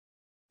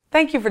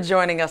Thank you for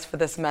joining us for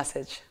this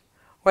message.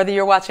 Whether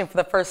you're watching for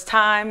the first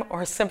time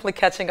or simply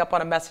catching up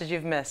on a message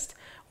you've missed,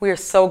 we are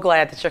so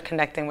glad that you're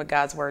connecting with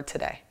God's Word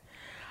today.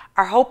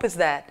 Our hope is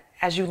that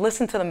as you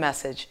listen to the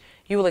message,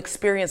 you will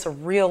experience a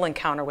real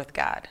encounter with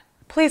God.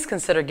 Please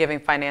consider giving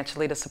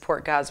financially to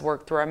support God's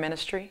work through our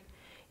ministry.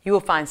 You will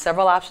find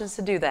several options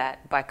to do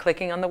that by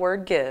clicking on the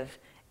word Give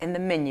in the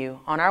menu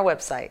on our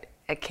website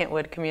at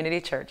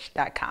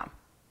kentwoodcommunitychurch.com.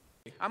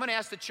 I'm going to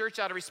ask the church,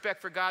 out of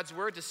respect for God's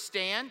word, to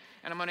stand,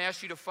 and I'm going to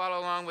ask you to follow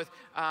along with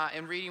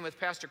in reading with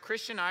Pastor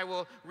Christian. I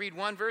will read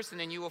one verse, and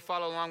then you will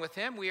follow along with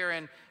him. We are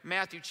in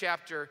Matthew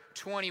chapter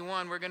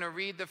 21. We're going to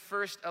read the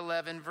first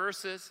 11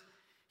 verses.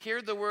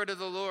 Hear the word of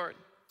the Lord.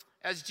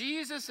 As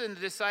Jesus and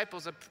the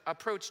disciples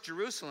approached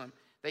Jerusalem,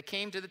 they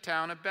came to the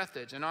town of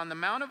Bethphage, and on the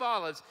Mount of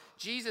Olives,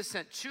 Jesus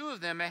sent two of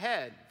them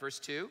ahead. Verse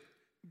 2.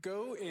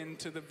 Go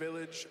into the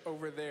village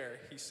over there,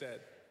 he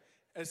said.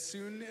 As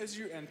soon as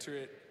you enter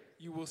it,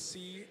 you will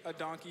see a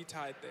donkey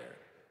tied there,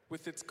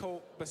 with its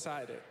colt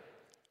beside it.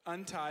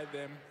 Untie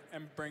them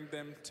and bring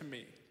them to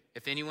me.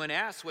 If anyone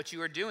asks what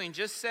you are doing,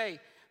 just say,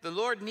 the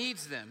Lord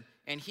needs them,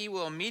 and he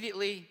will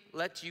immediately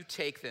let you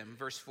take them.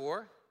 Verse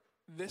 4.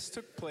 This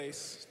took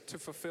place to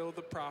fulfill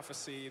the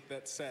prophecy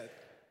that said,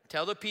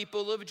 Tell the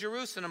people of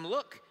Jerusalem,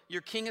 look,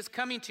 your king is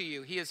coming to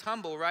you. He is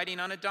humble, riding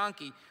on a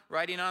donkey,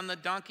 riding on the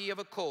donkey of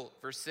a colt.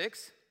 Verse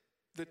 6.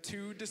 The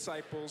two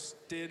disciples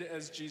did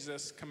as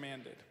Jesus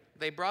commanded.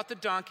 They brought the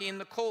donkey and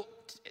the colt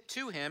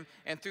to him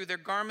and threw their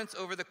garments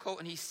over the colt,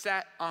 and he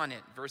sat on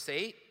it. Verse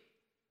 8.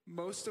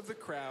 Most of the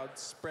crowd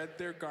spread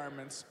their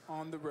garments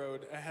on the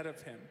road ahead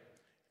of him,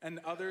 and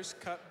others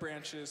cut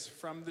branches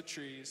from the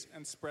trees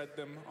and spread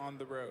them on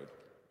the road.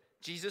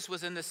 Jesus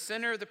was in the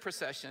center of the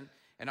procession,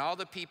 and all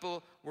the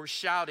people were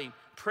shouting,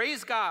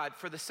 Praise God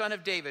for the Son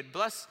of David.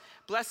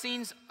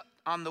 Blessings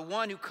on the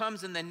one who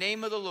comes in the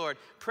name of the Lord.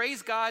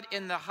 Praise God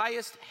in the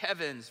highest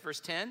heavens.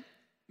 Verse 10.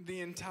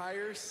 The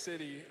entire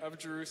city of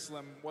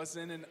Jerusalem was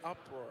in an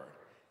uproar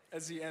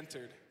as he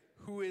entered.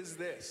 Who is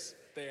this?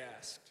 They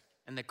asked.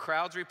 And the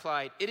crowds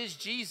replied, It is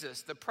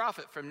Jesus, the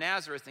prophet from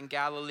Nazareth in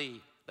Galilee.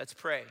 Let's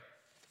pray.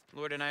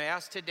 Lord, and I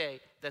ask today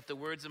that the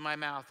words of my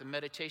mouth and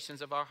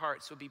meditations of our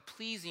hearts will be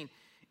pleasing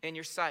in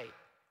your sight.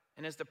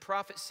 And as the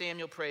prophet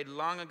Samuel prayed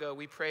long ago,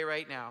 we pray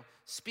right now.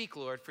 Speak,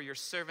 Lord, for your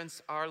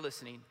servants are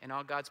listening. And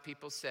all God's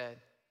people said,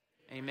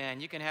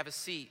 Amen. You can have a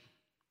seat.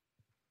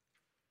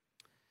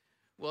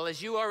 Well,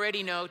 as you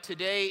already know,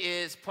 today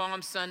is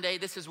Palm Sunday.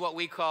 This is what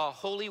we call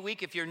Holy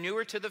Week. If you're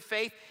newer to the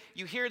faith,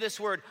 you hear this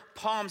word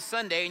Palm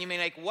Sunday, and you may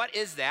be like, what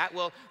is that?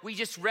 Well, we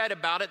just read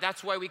about it.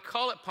 That's why we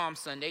call it Palm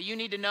Sunday. You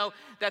need to know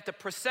that the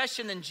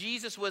procession that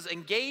Jesus was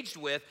engaged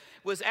with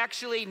was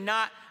actually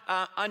not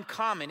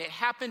uncommon. It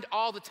happened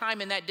all the time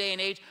in that day and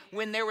age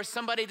when there was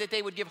somebody that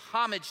they would give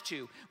homage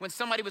to, when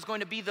somebody was going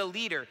to be the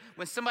leader,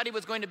 when somebody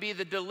was going to be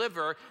the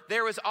deliverer.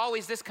 There was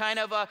always this kind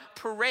of a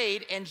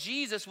parade, and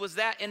Jesus was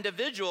that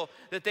individual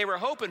that they were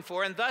hoping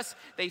for, and thus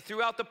they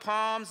threw out the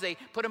palms, they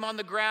put them on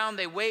the ground,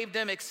 they waved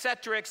them,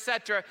 etc.,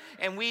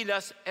 and we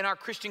thus in our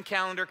Christian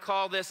calendar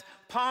call this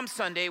Palm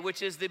Sunday,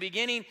 which is the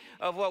beginning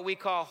of what we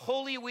call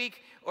Holy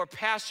Week or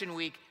Passion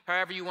Week,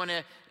 however you want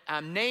to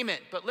name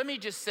it. But let me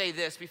just say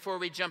this before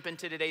we jump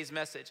into today's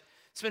message.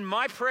 It's been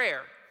my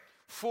prayer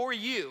for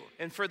you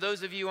and for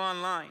those of you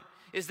online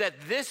is that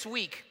this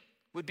week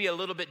would be a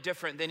little bit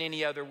different than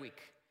any other week.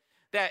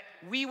 That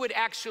we would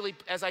actually,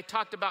 as I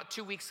talked about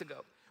 2 weeks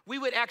ago, we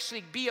would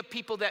actually be a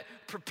people that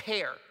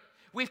prepare.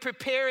 We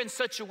prepare in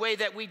such a way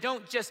that we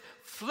don't just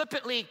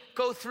flippantly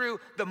go through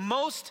the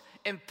most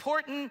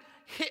important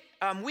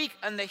week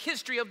in the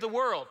history of the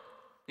world.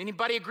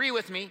 Anybody agree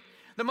with me?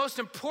 The most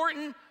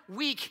important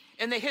week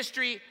in the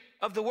history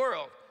of the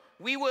world.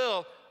 We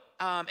will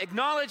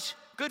acknowledge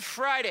Good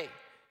Friday,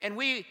 and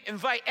we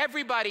invite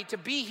everybody to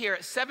be here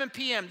at 7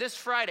 p.m. this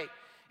Friday,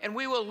 and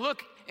we will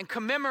look and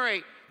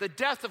commemorate the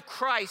death of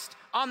Christ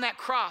on that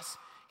cross.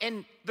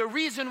 And the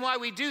reason why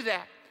we do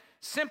that,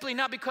 simply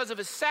not because of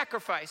his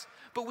sacrifice,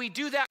 but we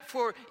do that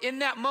for in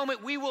that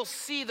moment we will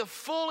see the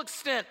full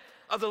extent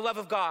of the love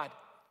of God.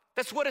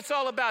 That's what it's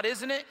all about,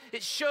 isn't it?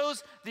 It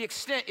shows the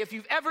extent. If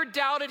you've ever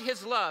doubted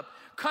his love,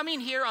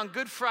 coming here on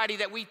Good Friday,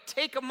 that we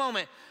take a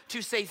moment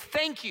to say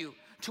thank you,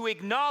 to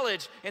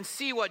acknowledge and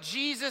see what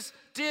Jesus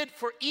did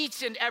for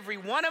each and every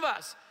one of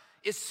us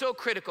is so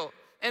critical.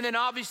 And then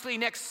obviously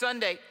next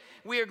Sunday,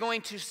 we are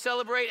going to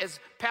celebrate, as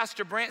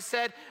Pastor Brent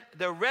said,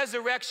 the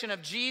resurrection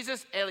of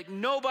Jesus, like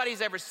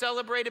nobody's ever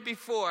celebrated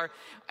before.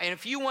 And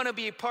if you want to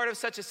be a part of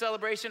such a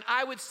celebration,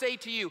 I would say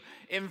to you,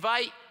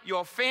 invite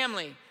your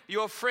family,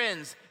 your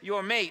friends,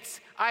 your mates.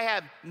 I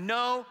have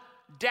no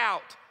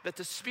doubt that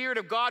the Spirit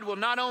of God will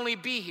not only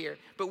be here,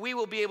 but we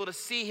will be able to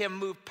see him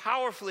move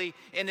powerfully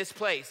in this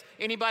place.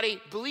 Anybody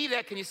believe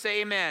that? Can you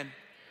say amen?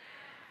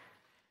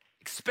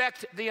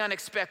 Expect the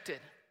unexpected.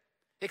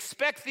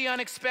 Expect the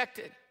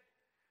unexpected.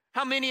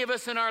 How many of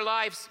us in our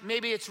lives,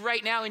 maybe it's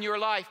right now in your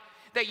life,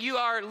 that you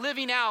are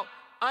living out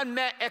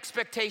unmet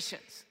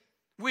expectations?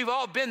 We've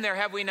all been there,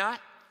 have we not?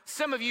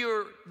 Some of you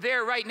are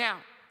there right now.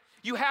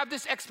 You have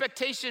this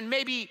expectation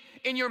maybe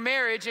in your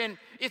marriage, and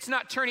it's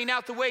not turning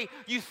out the way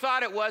you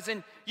thought it was,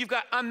 and you've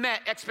got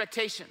unmet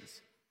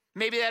expectations.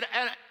 Maybe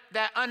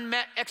that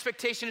unmet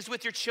expectation is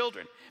with your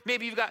children.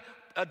 Maybe you've got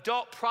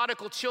adult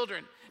prodigal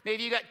children.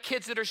 Maybe you got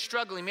kids that are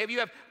struggling. Maybe you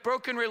have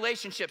broken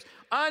relationships.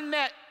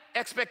 Unmet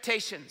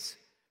expectations.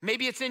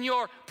 Maybe it's in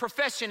your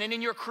profession and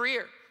in your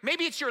career.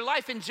 Maybe it's your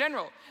life in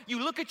general.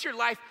 You look at your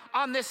life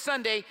on this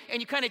Sunday and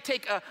you kind of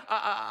take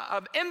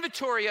an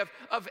inventory of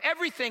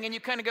everything, and you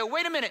kind of go,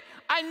 wait a minute,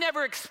 I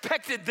never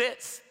expected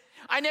this.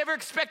 I never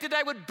expected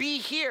I would be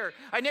here.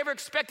 I never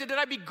expected that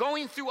I'd be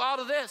going through all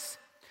of this.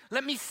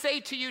 Let me say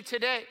to you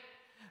today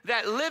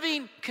that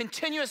living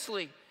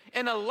continuously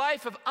in a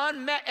life of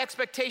unmet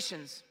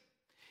expectations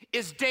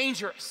is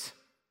dangerous.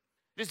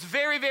 It is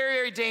very, very,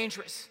 very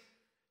dangerous.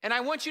 And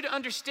I want you to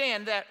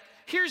understand that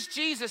here's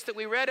Jesus that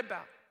we read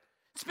about.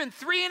 Spent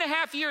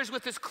 3.5 years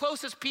with his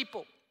closest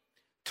people,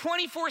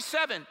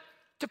 24/7.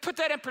 To put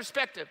that in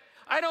perspective,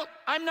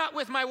 I'm not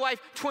with my wife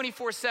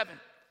 24/7.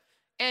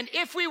 And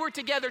if we were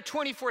together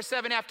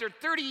 24/7 after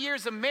 30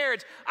 years of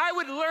marriage, I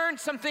would learn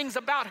some things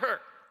about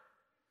her.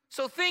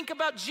 So think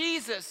about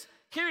Jesus.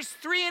 Here's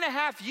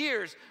 3.5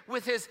 years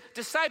with his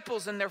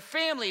disciples and their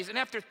families. And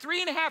after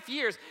 3.5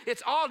 years,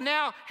 it's all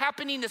now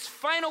happening this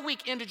final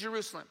week into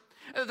Jerusalem.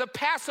 The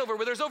Passover,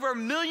 where there's over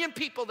 1 million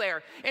people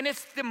there. And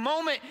it's the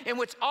moment in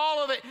which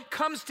all of it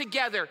comes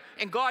together,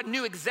 and God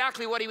knew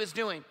exactly what he was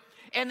doing.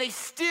 And they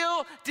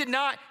still did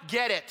not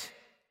get it.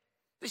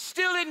 They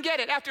still didn't get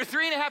it after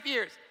 3.5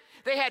 years.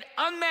 They had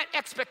unmet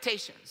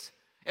expectations.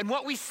 And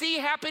what we see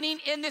happening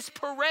in this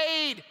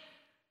parade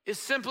is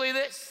simply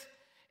this.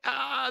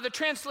 The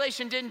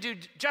translation didn't do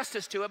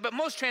justice to it, but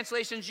most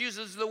translations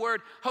uses the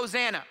word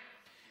Hosanna.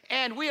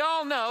 And we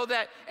all know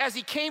that as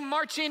he came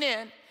marching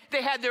in,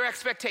 they had their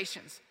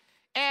expectations.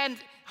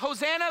 And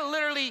Hosanna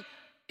literally,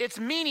 its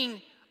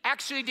meaning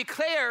actually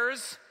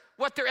declares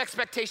what their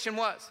expectation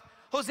was.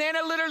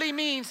 Hosanna literally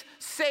means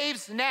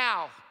saves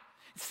now.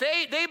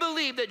 They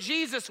believed that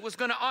Jesus was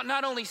going to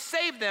not only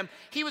save them,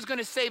 he was going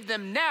to save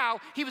them now.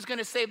 He was going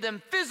to save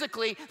them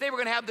physically. They were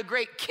going to have the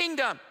great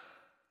kingdom.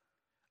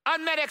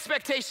 Unmet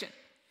expectation.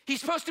 He's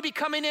supposed to be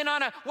coming in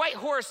on a white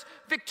horse,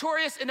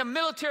 victorious in a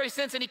military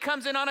sense, and he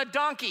comes in on a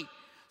donkey.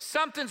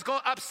 Something's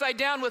going upside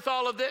down with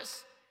all of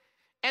this.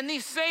 And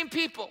these same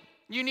people,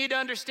 you need to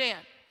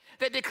understand,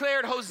 that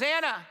declared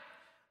Hosanna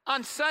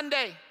on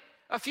Sunday,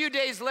 a few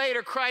days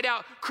later cried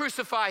out,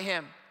 crucify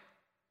him.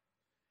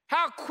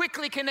 How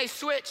quickly can they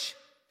switch?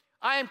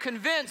 I am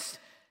convinced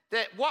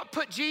that what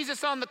put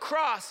Jesus on the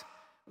cross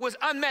was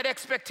unmet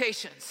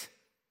expectations.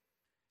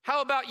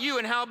 How about you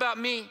and how about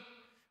me?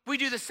 We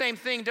do the same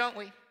thing, don't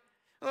we?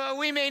 Well,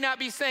 we may not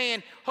be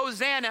saying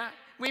Hosanna.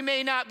 We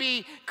may not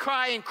be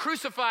crying,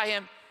 crucify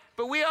him.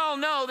 But we all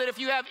know that if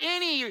you have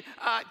any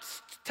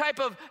type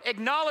of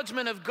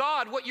acknowledgement of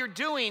God, what you're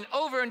doing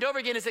over and over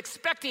again is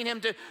expecting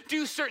him to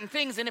do certain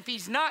things. And if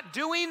he's not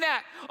doing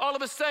that, all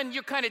of a sudden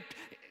you're kind of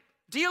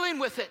dealing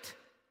with it.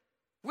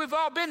 We've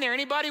all been there.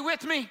 Anybody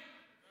with me?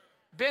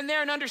 Been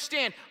there and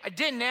understand. I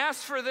didn't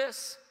ask for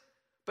this.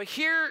 But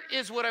here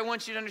is what I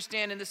want you to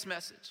understand in this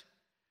message.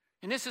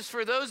 And this is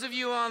for those of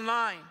you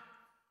online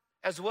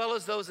as well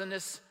as those in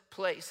this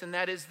place. And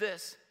that is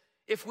this.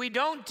 If we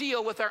don't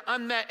deal with our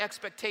unmet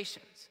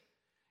expectations,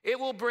 it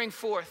will bring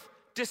forth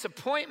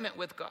disappointment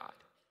with God,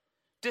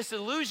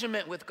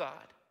 disillusionment with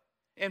God,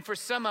 and for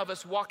some of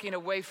us, walking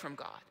away from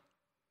God.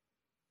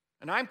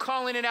 And I'm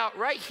calling it out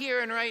right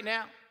here and right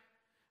now.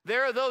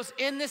 There are those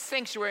in this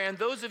sanctuary and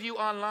those of you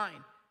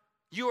online.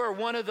 You are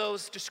one of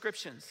those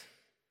descriptions.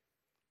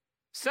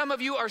 Some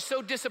of you are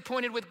so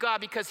disappointed with God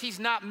because he's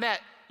not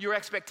met your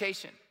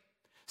expectation.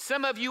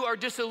 Some of you are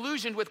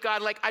disillusioned with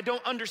God, like, I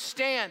don't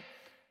understand.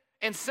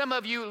 And some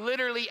of you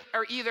literally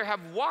are either have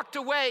walked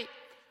away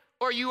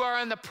or you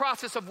are in the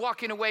process of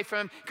walking away from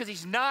him because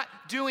he's not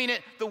doing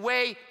it the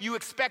way you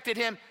expected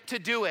him to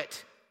do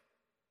it.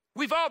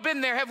 We've all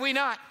been there, have we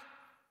not?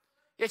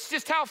 It's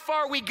just how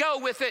far we go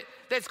with it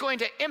that's going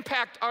to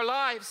impact our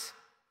lives.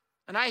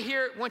 And I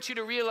want you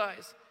to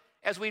realize,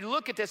 as we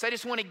look at this, I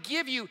just want to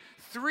give you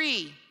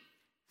three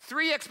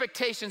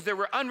expectations that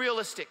were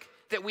unrealistic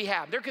that we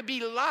have. There could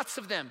be lots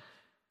of them,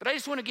 but I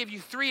just want to give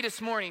you 3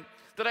 this morning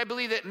that I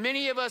believe that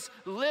many of us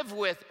live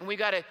with and we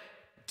got to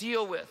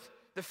deal with.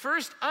 The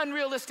first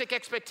unrealistic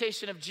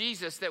expectation of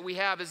Jesus that we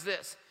have is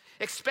this: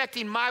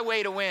 expecting my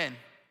way to win.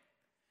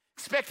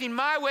 Expecting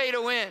my way to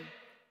win.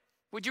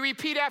 Would you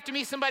repeat after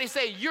me? Somebody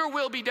say, your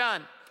will be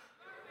done.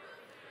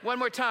 One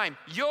more time,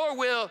 your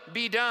will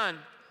be done.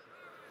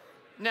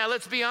 Now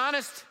let's be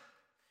honest.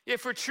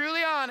 If we're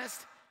truly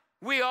honest,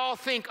 we all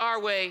think our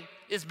way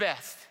is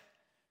best.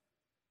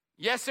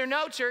 Yes or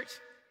no, church?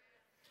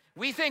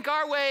 We think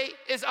our way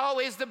is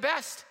always the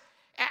best.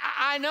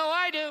 I know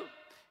I do.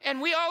 And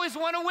we always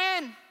want to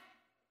win.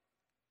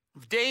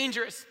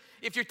 Dangerous.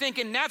 If you're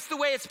thinking that's the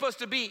way it's supposed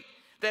to be,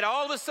 that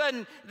all of a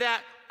sudden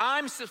that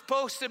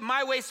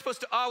my way is supposed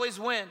to always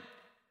win.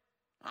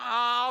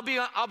 I'll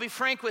be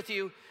frank with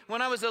you.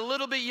 When I was a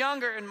little bit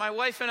younger and my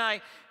wife and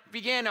I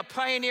began a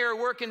pioneer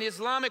work in the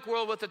Islamic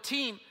world with a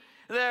team,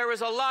 there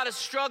was a lot of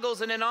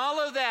struggles. And in all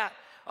of that,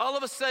 all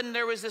of a sudden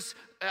there was this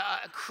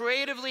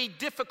creatively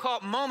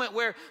difficult moment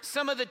where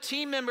some of the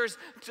team members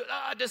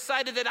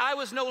decided that I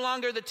was no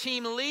longer the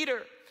team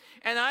leader.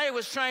 And I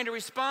was trying to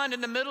respond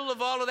in the middle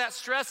of all of that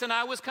stress, and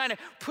I was kind of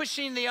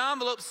pushing the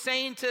envelope,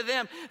 saying to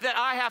them that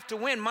I have to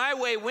win. My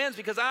way wins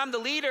because I'm the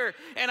leader,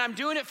 and I'm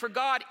doing it for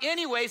God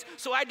anyways,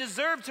 so I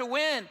deserve to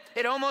win.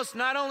 It almost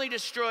not only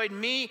destroyed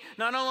me,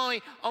 not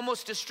only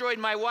almost destroyed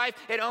my wife,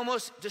 it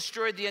almost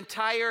destroyed the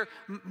entire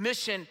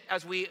mission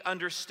as we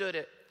understood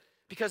it.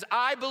 Because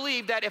I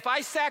believe that if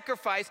I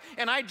sacrifice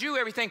and I do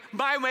everything,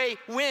 my way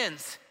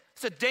wins.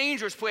 It's a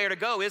dangerous way to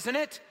go, isn't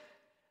it?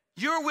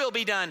 Your will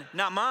be done,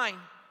 not mine.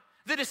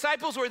 The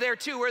disciples were there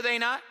too, were they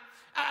not?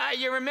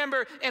 You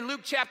remember in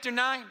Luke chapter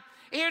 9,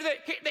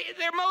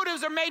 their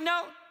motives are made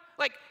known.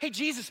 Like, hey,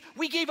 Jesus,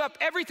 we gave up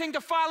everything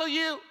to follow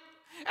you.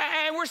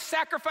 And we're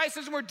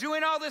sacrifices and we're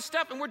doing all this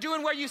stuff and we're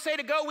doing where you say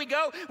to go, we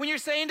go. When you're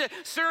saying to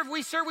serve,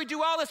 we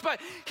do all this. But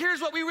here's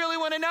what we really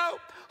want to know.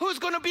 Who's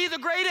going to be the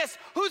greatest?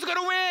 Who's going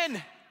to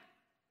win?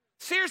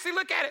 Seriously,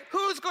 look at it.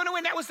 Who's going to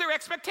win? That was their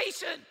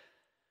expectation.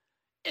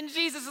 And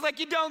Jesus is like,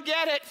 you don't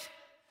get it.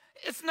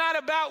 It's not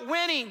about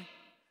winning.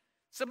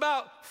 It's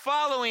about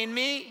following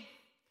me.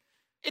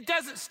 It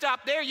doesn't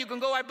stop there. You can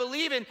go, I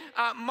believe, in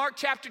Mark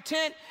chapter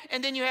 10,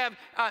 and then you have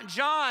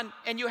John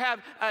and you have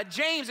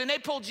James, and they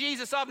pull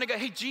Jesus off and they go,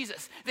 hey,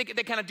 Jesus. They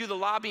kind of do the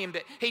lobbying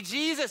bit. Hey,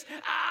 Jesus,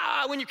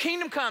 when your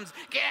kingdom comes,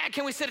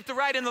 can we sit at the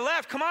right and the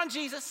left? Come on,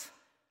 Jesus.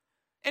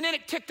 And then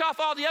it ticked off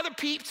all the other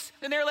peeps,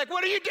 and they're like,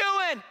 what are you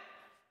doing?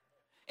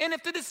 And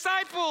if the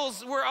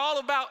disciples were all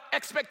about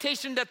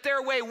expectation that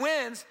their way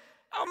wins,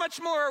 how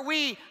much more are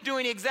we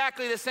doing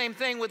exactly the same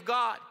thing with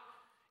God?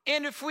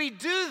 And if we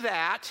do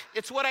that,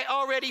 it's what I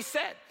already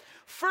said.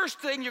 First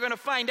thing you're going to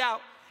find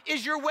out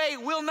is your way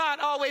will not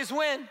always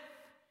win.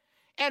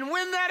 And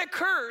when that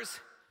occurs,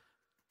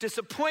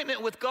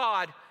 disappointment with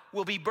God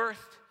will be birthed.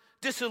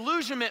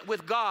 Disillusionment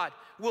with God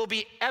will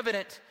be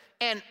evident.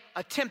 And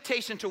a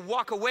temptation to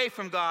walk away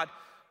from God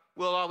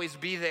will always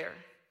be there.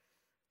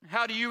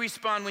 How do you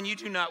respond when you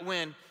do not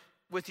win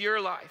with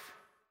your life?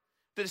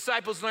 The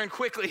disciples learned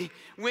quickly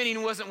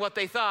winning wasn't what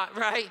they thought,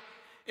 right?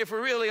 If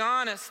we're really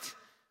honest,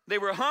 they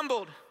were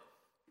humbled,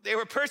 they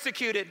were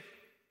persecuted,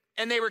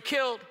 and they were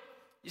killed.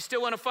 You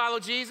still want to follow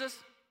Jesus?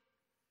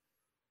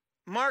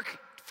 Mark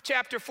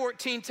chapter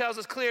 14 tells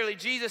us clearly,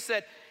 Jesus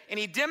said, and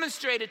he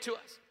demonstrated to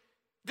us,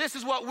 this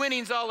is what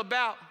winning's all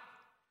about.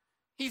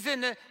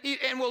 And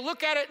we'll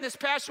look at it in this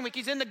Passion Week.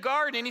 He's in the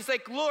garden, and he's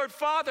like, Lord,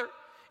 Father,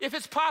 if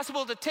it's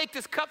possible to take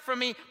this cup from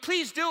me,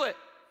 please do it.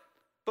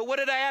 But what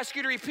did I ask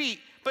you to repeat?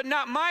 But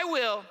not my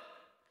will,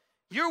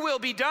 your will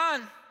be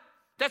done.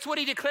 That's what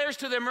he declares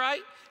to them,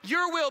 right?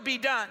 Your will be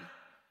done.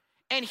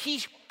 And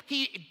he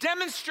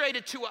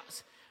demonstrated to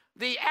us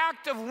the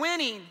act of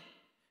winning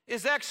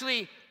is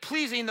actually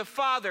pleasing the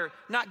Father,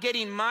 not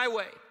getting my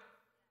way.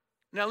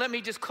 Now let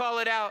me just call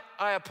it out.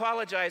 I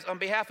apologize on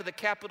behalf of the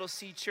Capital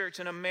C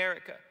Church in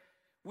America.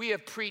 We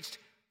have preached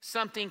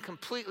something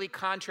completely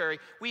contrary.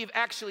 We have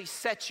actually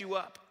set you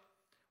up.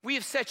 We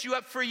have set you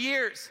up for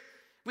years.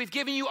 We've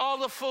given you all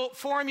the full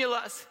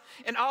formulas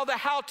and all the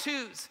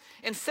how-tos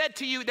and said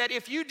to you that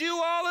if you do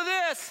all of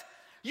this,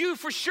 you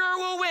for sure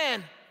will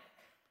win.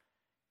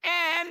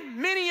 And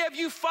many of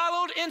you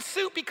followed in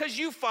suit because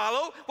you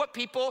follow what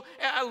people,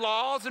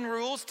 laws and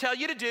rules tell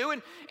you to do.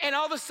 And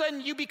all of a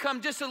sudden you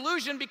become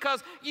disillusioned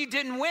because you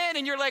didn't win.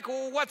 And you're like,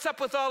 well, what's up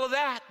with all of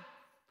that?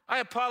 I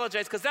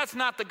apologize because that's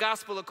not the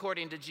gospel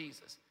according to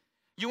Jesus.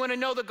 You want to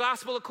know the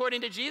gospel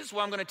according to Jesus?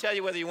 Well, I'm going to tell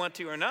you whether you want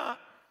to or not.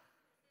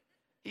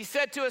 He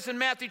said to us in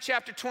Matthew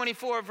chapter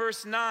 24,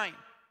 verse 9,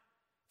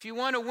 if you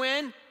want to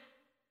win,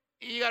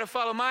 you got to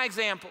follow my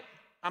example.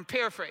 I'm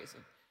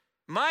paraphrasing.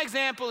 My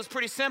example is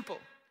pretty simple.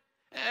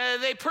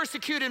 They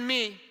persecuted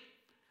me,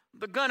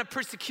 they're gonna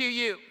persecute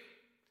you.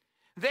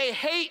 They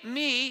hate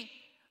me,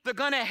 they're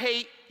gonna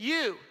hate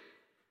you.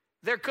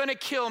 They're gonna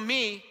kill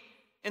me,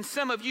 and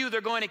some of you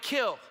they're going to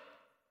kill.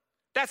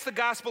 That's the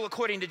gospel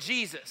according to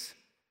Jesus.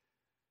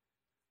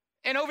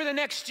 And over the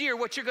next year,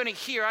 what you're gonna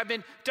hear, I've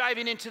been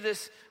diving into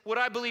this, what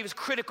I believe is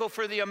critical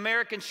for the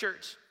American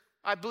church.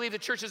 I believe the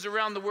churches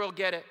around the world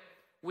get it.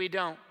 We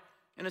don't.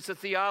 And it's a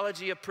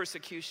theology of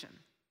persecution.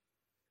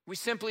 We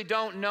simply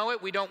don't know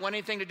it. We don't want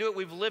anything to do it.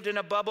 We've lived in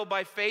a bubble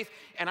by faith,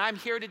 and I'm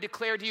here to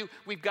declare to you,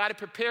 we've got to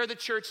prepare the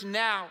church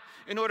now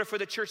in order for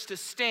the church to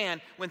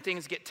stand when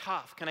things get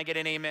tough. Can I get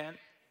an amen?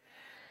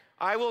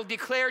 I will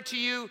declare to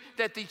you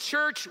that the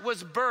church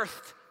was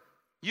birthed.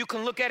 You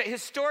can look at it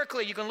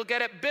historically. You can look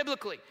at it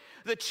biblically.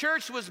 The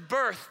church was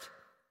birthed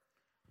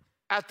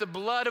at the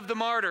blood of the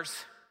martyrs.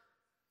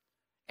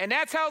 And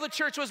that's how the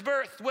church was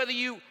birthed, whether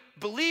you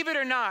believe it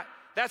or not.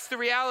 That's the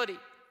reality.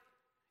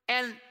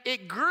 And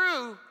it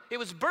grew, it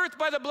was birthed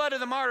by the blood of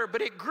the martyr,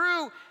 but it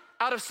grew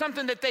out of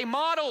something that they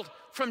modeled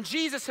from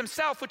Jesus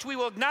himself, which we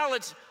will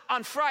acknowledge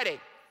on Friday.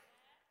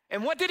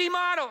 And what did he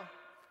model?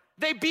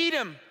 They beat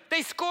him,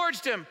 they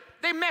scourged him,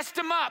 they messed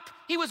him up.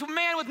 He was a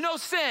man with no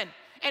sin.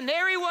 And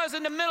there he was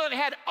in the middle and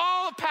had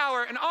all the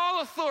power and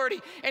all authority.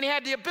 And he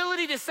had the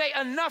ability to say,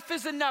 enough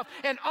is enough.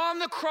 And on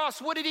the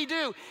cross, what did he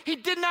do? He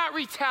did not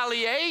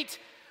retaliate.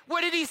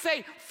 What did he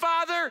say?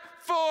 Father,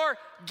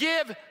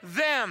 forgive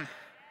them.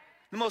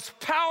 The most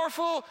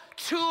powerful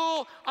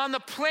tool on the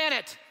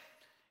planet.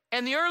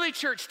 And the early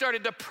church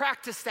started to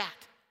practice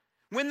that.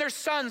 When their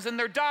sons and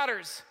their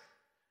daughters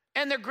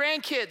and their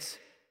grandkids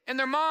and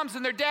their moms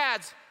and their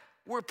dads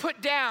were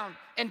put down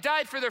and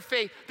died for their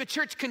faith, the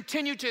church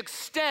continued to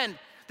extend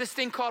this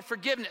thing called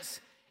forgiveness.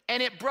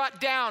 And it brought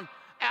down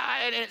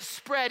and it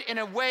spread in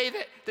a way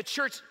that the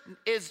church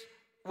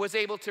was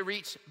able to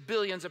reach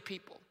billions of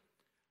people.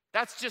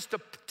 That's just a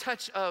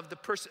touch of the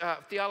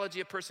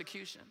theology of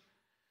persecution.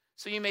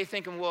 So you may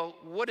think, well,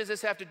 what does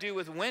this have to do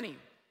with winning?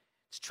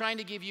 It's trying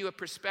to give you a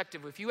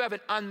perspective. If you have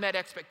an unmet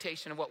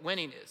expectation of what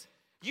winning is,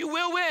 you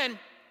will win.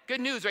 Good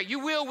news, right? You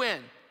will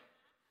win.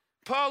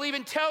 Paul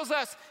even tells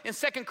us in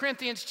 2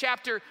 Corinthians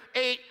chapter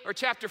 8, or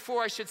chapter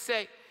 4, I should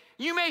say,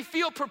 you may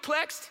feel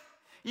perplexed,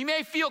 you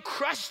may feel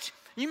crushed,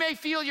 you may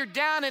feel you're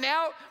down and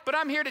out, but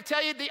I'm here to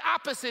tell you the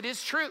opposite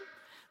is true,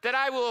 that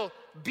I will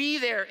be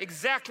there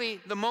exactly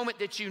the moment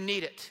that you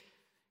need it.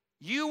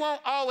 You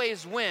won't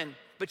always win,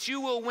 but you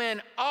will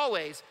win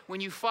always when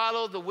you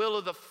follow the will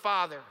of the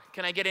Father.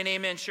 Can I get an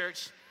amen,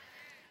 church?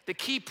 The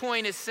key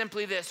point is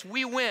simply this: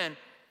 we win,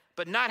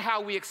 but not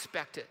how we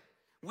expect it.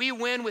 We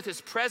win with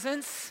his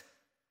presence,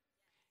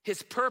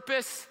 his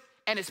purpose,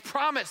 and his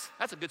promise.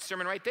 That's a good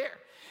sermon right there.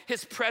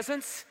 His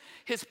presence,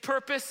 his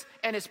purpose,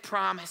 and his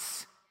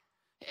promise.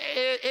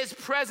 His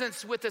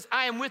presence with us.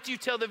 I am with you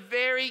till the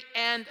very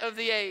end of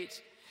the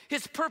age.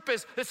 His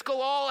purpose, let's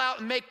go all out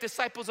and make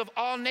disciples of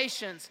all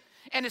nations.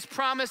 And his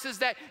promise is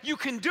that you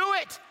can do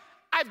it.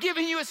 I've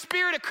given you a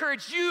spirit of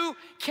courage. You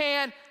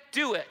can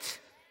do it.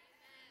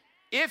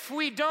 If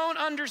we don't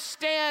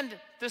understand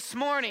this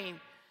morning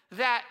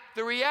that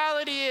the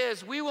reality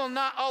is we will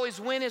not always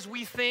win as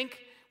we think,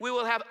 we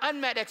will have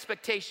unmet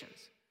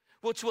expectations,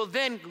 which will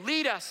then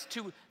lead us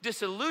to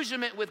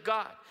disillusionment with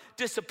God,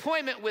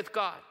 disappointment with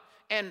God,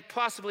 and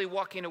possibly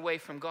walking away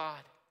from God.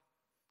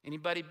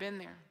 Anybody been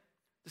there?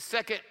 The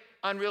second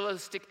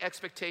unrealistic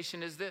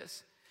expectation is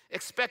this: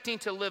 expecting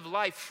to live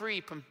life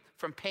free from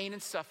pain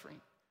and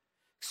suffering.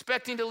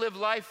 Expecting to live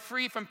life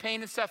free from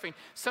pain and suffering.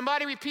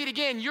 Somebody repeat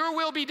again, your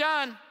will be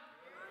done.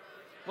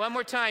 One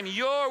more time,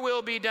 your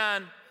will be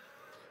done.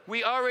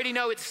 We already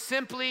know it's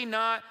simply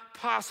not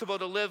possible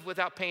to live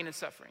without pain and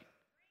suffering.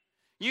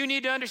 You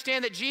need to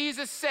understand that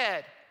Jesus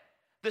said,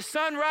 the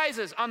sun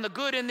rises on the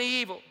good and the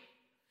evil.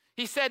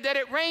 He said that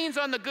it rains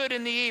on the good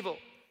and the evil.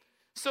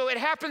 So it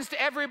happens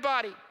to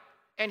everybody.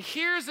 And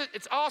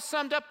it's all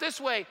summed up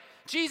this way.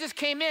 Jesus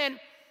came in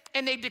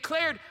and they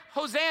declared,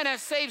 Hosanna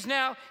saves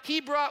now.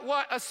 He brought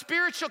what? A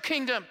spiritual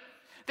kingdom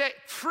that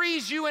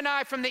frees you and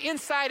I from the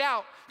inside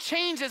out,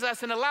 changes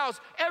us and allows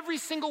every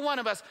single one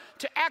of us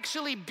to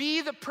actually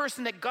be the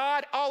person that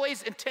God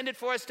always intended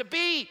for us to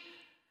be.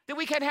 That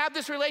we can have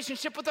this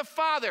relationship with the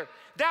Father.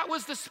 That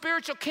was the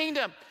spiritual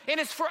kingdom. And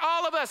it's for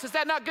all of us. Is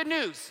that not good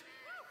news?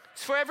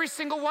 It's for every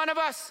single one of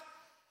us.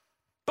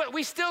 But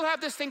we still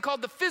have this thing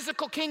called the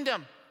physical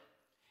kingdom.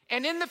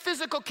 And in the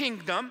physical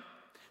kingdom,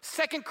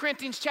 2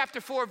 Corinthians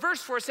chapter 4,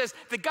 verse 4 says,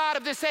 the God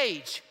of this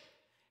age.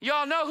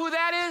 Y'all know who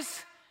that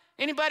is?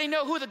 Anybody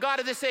know who the God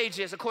of this age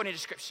is according to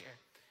Scripture?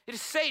 It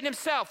is Satan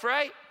himself,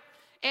 right?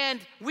 And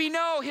we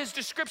know his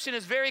description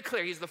is very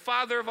clear. He's the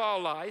father of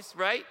all lies,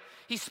 right?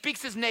 He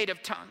speaks his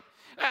native tongue.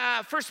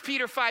 1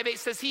 Peter 5:8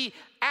 says he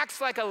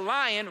acts like a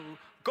lion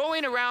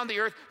going around the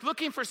earth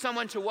looking for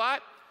someone to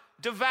what?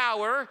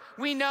 Devour.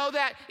 We know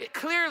that it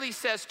clearly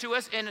says to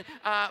us in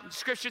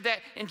Scripture that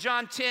in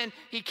John 10,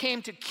 he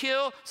came to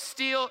kill,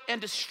 steal, and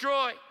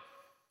destroy.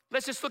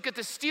 Let's just look at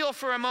the steal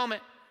for a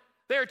moment.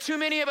 There are too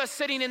many of us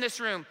sitting in this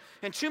room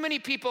and too many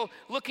people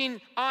looking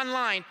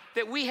online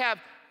that we have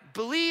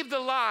believed the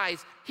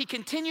lies. He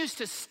continues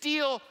to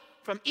steal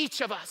from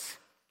each of us.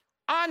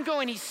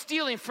 Ongoing, he's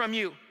stealing from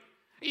you.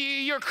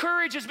 Your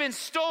courage has been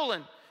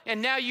stolen,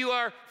 and now you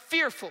are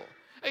fearful.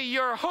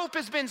 Your hope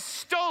has been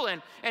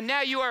stolen, and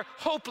now you are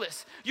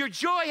hopeless. Your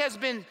joy has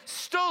been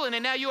stolen,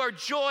 and now you are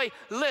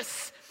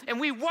joyless. And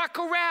we walk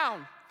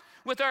around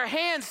with our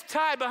hands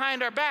tied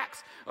behind our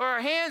backs, or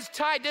our hands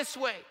tied this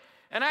way.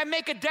 And I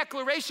make a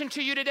declaration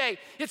to you today.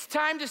 It's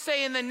time to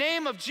say, in the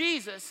name of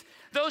Jesus,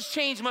 those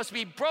chains must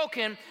be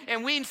broken,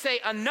 and we say,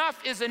 enough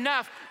is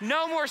enough.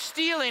 No more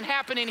stealing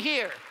happening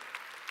here.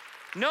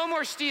 No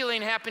more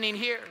stealing happening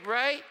here,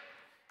 right?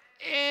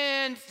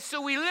 And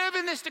so we live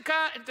in this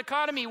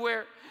dichotomy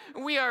where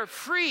we are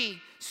free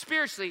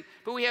spiritually,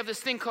 but we have this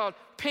thing called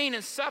pain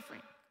and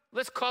suffering.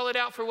 Let's call it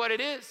out for what it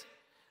is.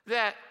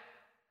 That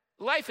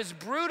life is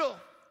brutal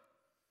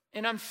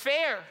and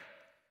unfair,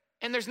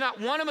 and there's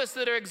not one of us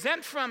that are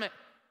exempt from it.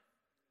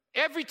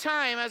 Every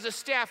time as a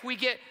staff we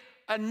get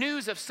a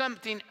news of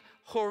something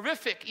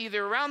horrific,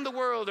 either around the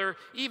world or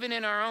even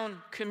in our own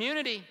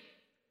community,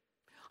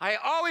 I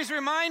always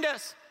remind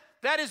us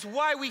that is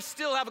why we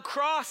still have a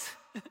cross.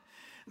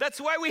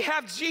 That's why we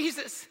have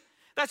Jesus.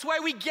 That's why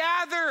we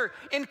gather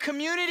in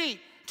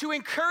community, to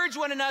encourage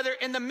one another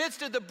in the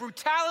midst of the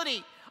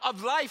brutality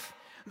of life.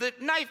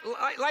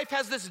 Life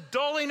has this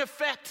dulling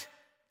effect,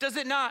 does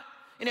it not?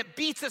 And it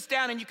beats us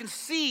down, and you can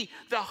see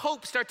the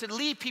hope start to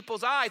leave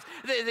people's eyes,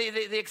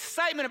 the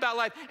excitement about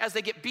life as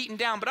they get beaten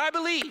down. But I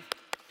believe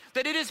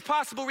that it is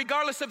possible,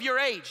 regardless of your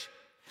age,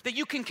 that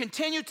you can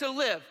continue to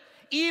live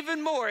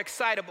even more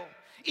excitable,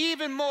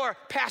 even more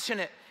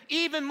passionate,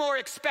 even more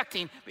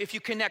expecting if you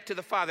connect to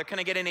the Father. Can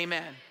I get an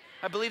amen?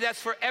 I believe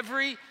that's for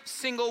every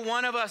single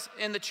one of us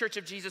in the Church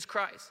of Jesus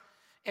Christ.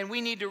 And we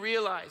need to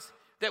realize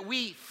that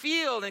we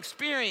feel and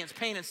experience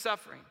pain and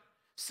suffering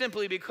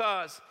simply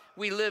because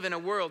we live in a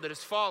world that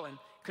is fallen,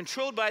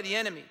 controlled by the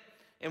enemy.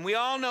 And we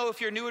all know,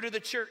 if you're newer to the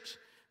church,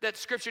 that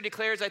Scripture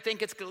declares, I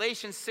think it's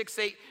Galatians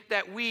 6:8,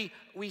 that we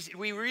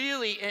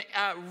really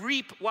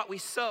reap what we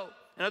sow.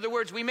 In other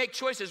words, we make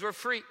choices, we're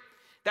free.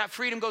 That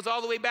freedom goes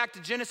all the way back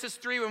to Genesis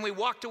 3 when we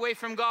walked away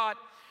from God.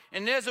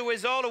 And as a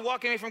result of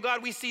walking away from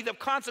God, we see the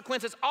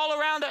consequences all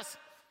around us.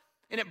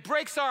 And it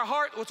breaks our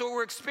heart with what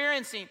we're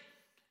experiencing.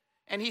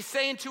 And he's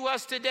saying to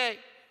us today,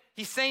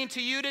 he's saying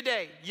to you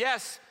today,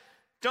 yes,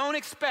 don't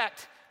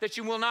expect that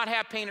you will not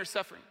have pain or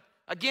suffering.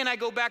 Again, I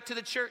go back to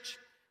the church.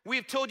 We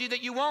have told you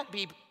that you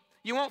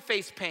won't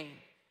face pain.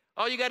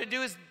 All you got to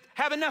do is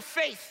have enough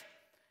faith.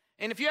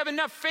 And if you have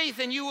enough faith,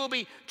 then you will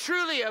be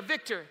truly a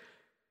victor.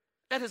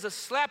 That is a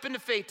slap in the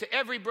face to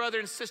every brother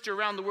and sister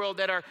around the world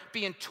that are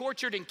being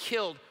tortured and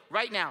killed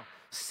right now.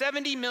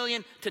 70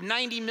 million to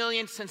 90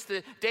 million since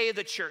the day of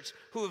the church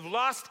who have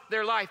lost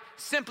their life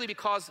simply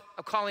because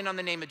of calling on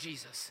the name of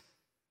Jesus.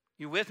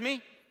 You with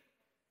me?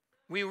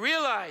 We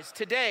realize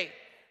today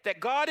that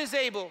God is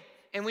able,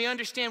 and we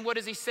understand what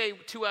does he say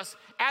to us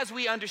as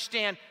we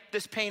understand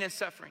this pain and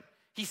suffering.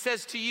 He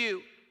says to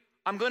you,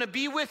 I'm going to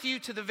be with you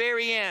to the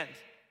very end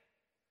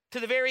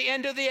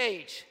of the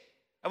age.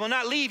 I will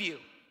not leave you.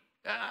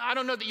 I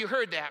don't know that you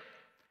heard that.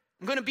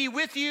 I'm going to be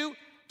with you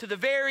to the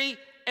very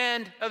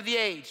end of the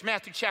age.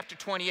 Matthew chapter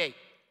 28.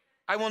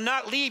 I will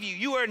not leave you.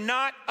 You are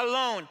not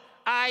alone.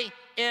 I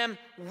am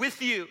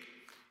with you.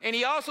 And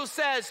he also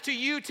says to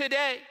you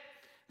today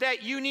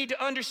that you need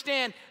to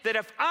understand that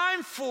if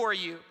I'm for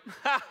you,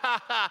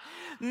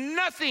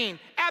 nothing,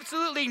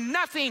 absolutely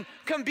nothing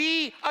can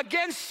be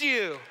against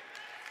you.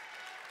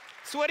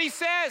 That's what he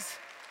says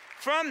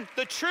from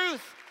the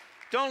truth.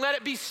 Don't let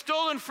it be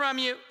stolen from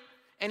you.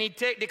 And he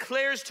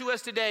declares to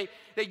us today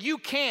that you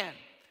can.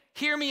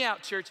 Hear me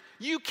out, church.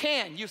 You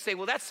can. You say,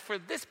 well, that's for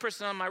this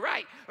person on my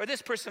right or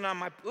this person on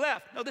my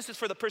left. No, this is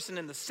for the person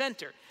in the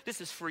center.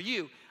 This is for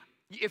you.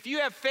 If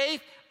you have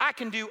faith, I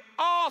can do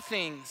all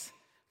things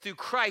through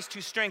Christ who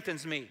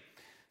strengthens me.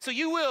 So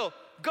you will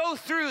go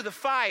through the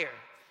fire.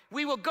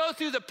 We will go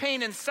through the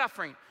pain and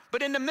suffering.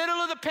 But in the middle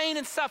of the pain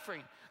and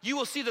suffering, you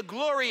will see the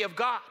glory of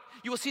God.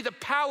 You will see the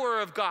power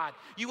of God.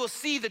 You will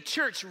see the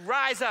church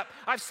rise up.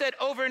 I've said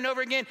over and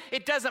over again,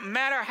 it doesn't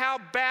matter how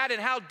bad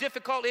and how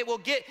difficult it will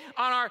get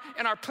on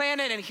our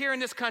planet and here in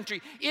this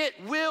country. It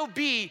will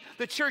be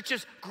the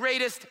church's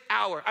greatest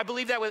hour. I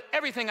believe that with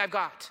everything I've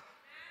got.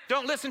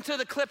 Don't listen to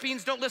the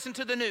clippings. Don't listen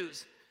to the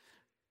news.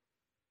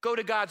 Go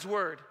to God's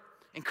word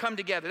and come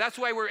together. That's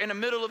why we're in the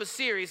middle of a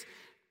series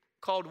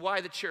called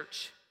Why the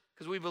Church?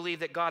 Because we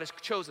believe that God has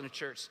chosen a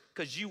church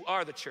because you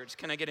are the church.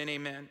 Can I get an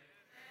amen?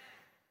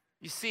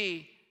 You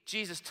see,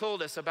 Jesus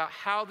told us about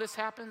how this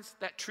happens,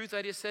 that truth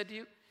I just said to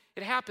you.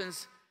 It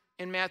happens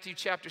in Matthew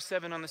chapter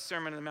 7 on the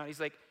Sermon on the Mount.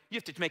 He's like, you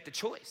have to make the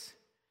choice.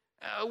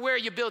 Where are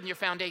you building your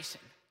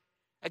foundation?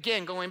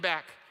 Again, going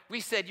back, we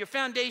said your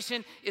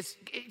foundation is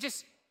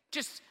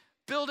just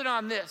build it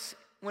on this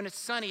when it's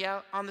sunny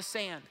out on the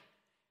sand.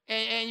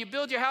 And you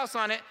build your house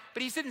on it,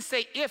 but he didn't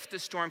say if the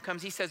storm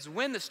comes, he says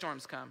when the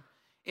storms come.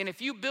 And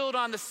if you build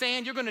on the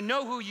sand, you're gonna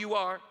know who you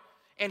are.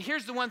 And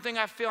here's the one thing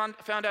I found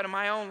out in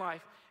my own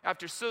life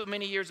after so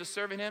many years of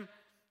serving him.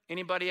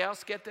 Anybody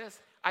else get this?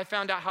 I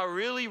found out how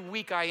really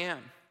weak I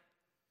am.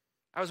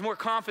 I was more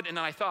confident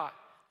than I thought.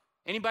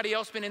 Anybody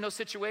else been in those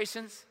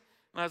situations?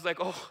 And I was like,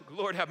 oh,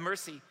 Lord, have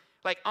mercy.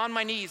 Like on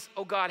my knees,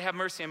 oh God, have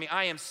mercy on me.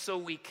 I am so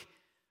weak.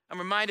 I'm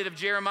reminded of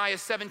Jeremiah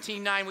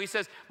 17:9 where he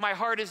says, my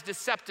heart is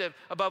deceptive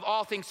above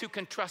all things. Who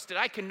can trust it?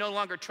 I can no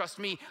longer trust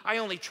me. I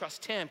only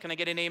trust him. Can I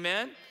get an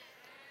amen?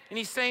 And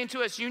he's saying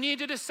to us, you need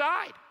to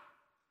decide.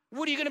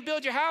 What are you going to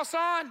build your house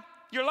on?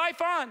 Your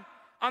life on?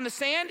 On the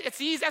sand?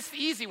 It's easy. That's the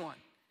easy one.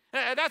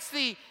 That's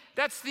the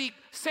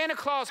Santa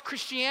Claus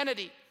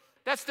Christianity.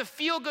 That's the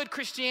feel-good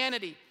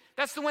Christianity.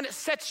 That's the one that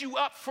sets you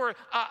up for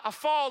a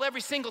fall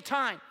every single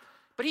time.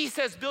 But he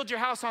says, build your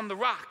house on the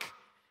rock.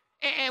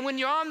 And when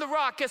you're on the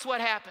rock, guess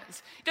what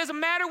happens? It doesn't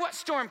matter what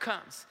storm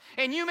comes.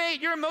 And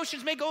your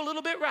emotions may go a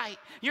little bit right.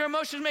 Your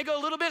emotions may go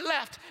a little bit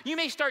left. You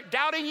may start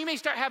doubting. You may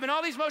start having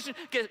all these emotions.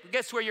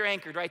 Guess where you're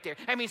anchored? Right there.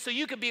 I mean, so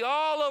you could be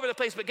all over the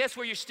place, but guess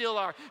where you still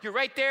are? You're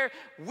right there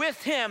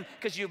with him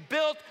because you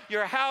built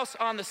your house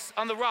on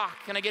the rock.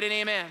 Can I get an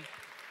amen?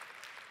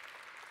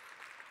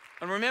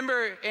 And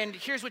remember, and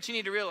here's what you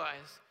need to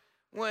realize.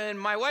 When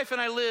my wife and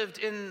I lived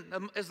in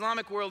the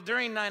Islamic world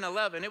during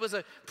 9/11, it was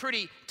a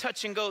pretty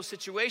touch and go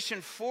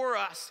situation for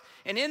us.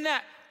 And in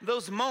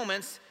those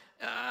moments,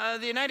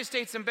 the United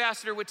States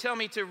ambassador would tell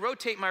me to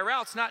rotate my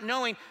routes, not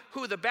knowing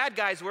who the bad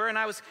guys were, and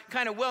I was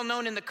kind of well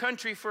known in the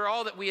country for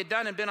all that we had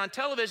done and been on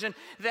television,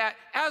 that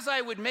as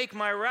I would make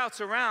my routes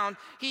around,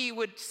 he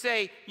would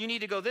say, you need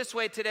to go this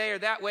way today or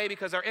that way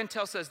because our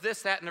intel says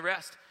this, that, and the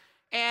rest.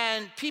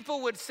 And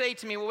people would say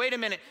to me, well, wait a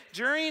minute,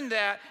 during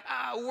that,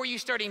 were you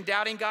starting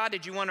doubting God?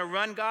 Did you want to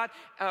run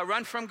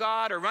from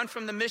God, or run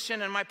from the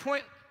mission? And my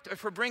point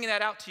for bringing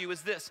that out to you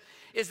is this,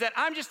 is that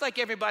I'm just like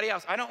everybody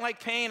else. I don't like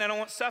pain, I don't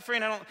want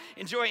suffering, I don't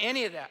enjoy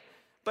any of that.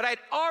 But I'd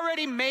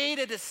already made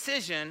a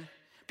decision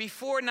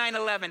before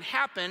 9/11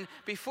 happened,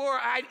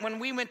 when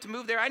we went to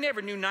move there, I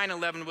never knew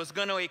 9/11 was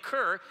gonna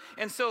occur.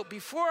 And so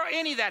before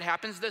any of that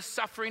happens, the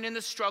suffering and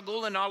the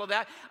struggle and all of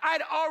that,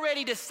 I'd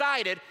already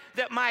decided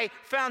that my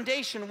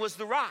foundation was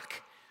the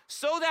rock.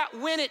 So that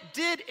when it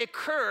did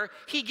occur,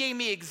 he gave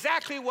me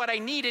exactly what I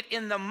needed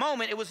in the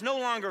moment. It was no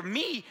longer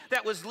me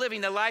that was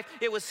living the life.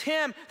 It was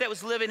him that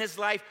was living his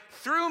life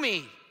through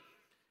me.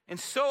 And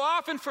so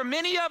often for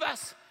many of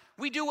us,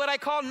 we do what I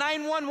call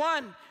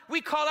 911. We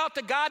call out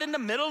to God in the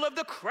middle of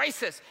the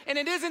crisis. And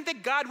it isn't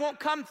that God won't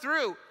come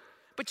through,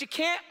 but you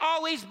can't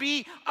always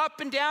be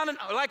up and down and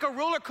like a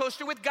roller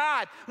coaster with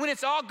God. When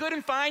it's all good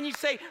and fine, you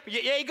say,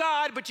 yay,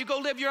 God, but you go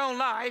live your own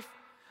life.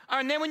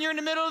 And then when you're in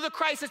the middle of the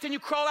crisis, then you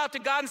crawl out to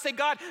God and say,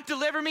 God,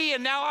 deliver me,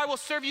 and now I will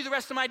serve you the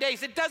rest of my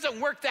days. It doesn't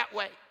work that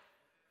way.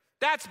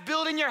 That's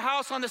building your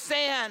house on the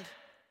sand.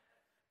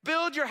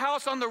 Build your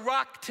house on the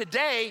rock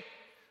today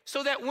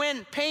so that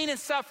when pain and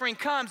suffering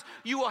comes,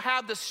 you will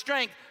have the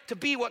strength to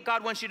be what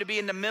God wants you to be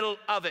in the middle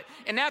of it.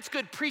 And that's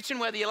good preaching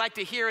whether you like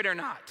to hear it or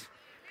not.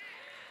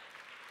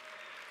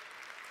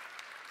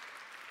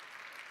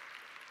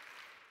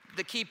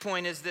 The key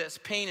point is this: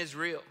 pain is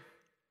real.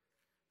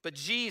 But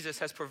Jesus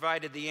has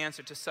provided the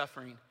answer to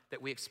suffering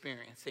that we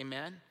experience,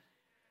 amen?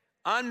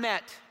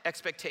 Unmet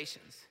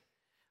expectations.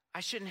 I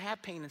shouldn't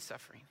have pain and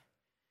suffering.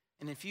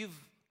 And if you've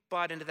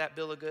bought into that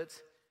bill of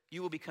goods,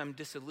 you will become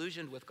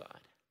disillusioned with God,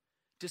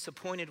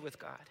 disappointed with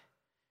God,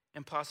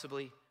 and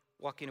possibly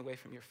walking away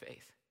from your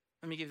faith.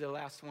 Let me give you the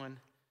last one.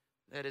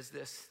 That is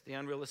this, the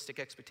unrealistic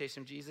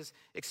expectation of Jesus,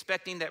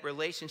 expecting that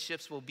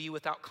relationships will be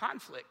without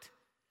conflict.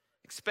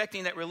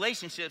 Expecting that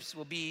relationships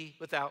will be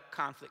without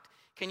conflict.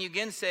 Can you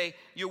again say,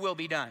 your will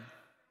be done?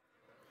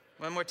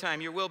 One more time,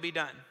 your will be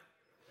done.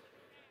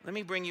 Let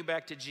me bring you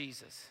back to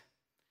Jesus.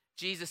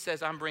 Jesus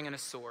says, I'm bringing a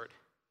sword,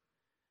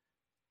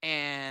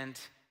 and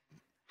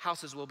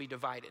houses will be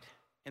divided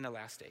in the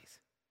last days.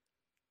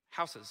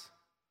 Houses,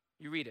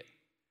 you read it.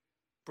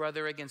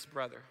 Brother against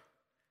brother,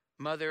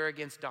 mother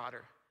against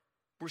daughter.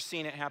 We're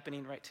seeing it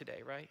happening right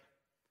today, right?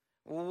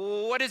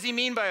 What does he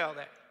mean by all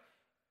that?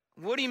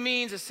 What he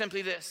means is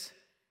simply this.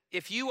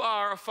 If you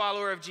are a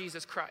follower of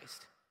Jesus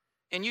Christ,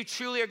 and you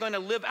truly are going to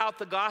live out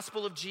the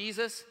gospel of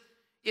Jesus,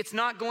 it's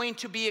not going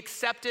to be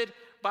accepted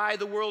by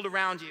the world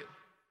around you.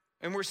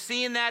 And we're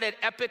seeing that at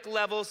epic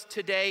levels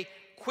today,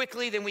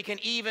 quickly than we can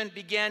even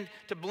begin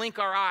to blink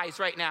our eyes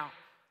right now.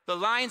 The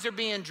lines are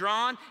being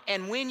drawn,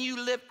 and when you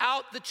live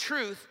out the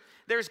truth,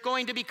 there's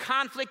going to be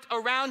conflict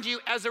around you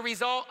as a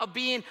result of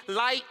being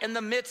light in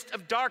the midst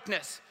of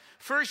darkness.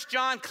 1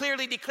 John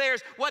clearly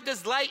declares, what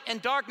does light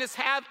and darkness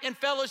have in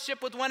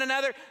fellowship with one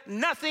another?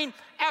 Nothing,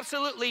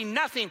 absolutely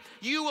nothing.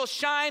 You will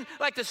shine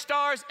like the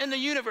stars in the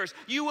universe.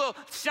 You will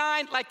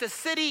shine like the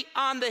city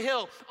on the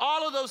hill.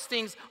 All of those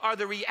things are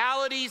the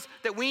realities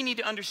that we need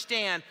to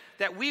understand,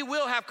 that we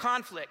will have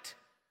conflict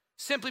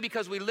simply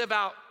because we live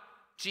out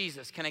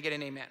Jesus. Can I get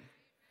an amen?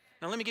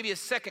 Now let me give you a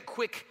second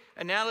quick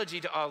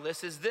analogy to all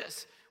this is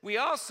this. We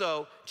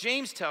also,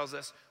 James tells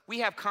us,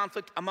 we have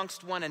conflict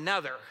amongst one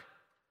another.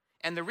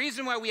 And the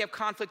reason why we have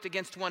conflict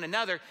against one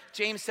another,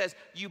 James says,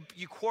 you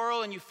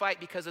quarrel and you fight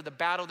because of the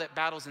battle that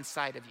battles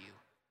inside of you.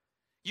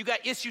 You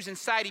got issues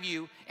inside of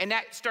you, and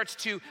that starts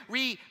to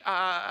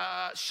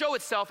show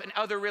itself in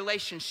other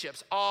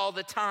relationships all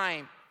the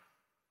time.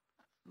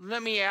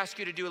 Let me ask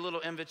you to do a little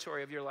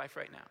inventory of your life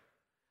right now.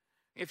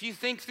 If you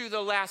think through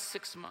the last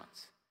 6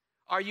 months,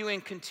 are you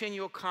in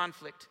continual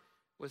conflict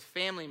with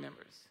family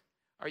members?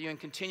 Are you in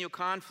continual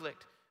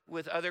conflict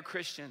with other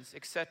Christians,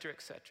 et cetera,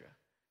 et cetera?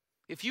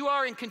 If you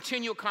are in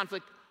continual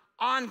conflict,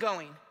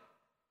 ongoing,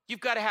 you've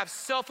got to have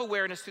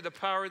self-awareness through the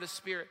power of the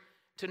Spirit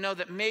to know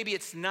that maybe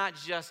it's not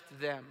just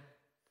them.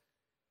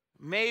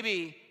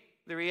 Maybe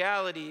the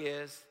reality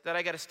is that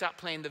I got to stop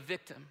playing the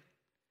victim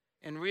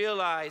and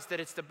realize that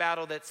it's the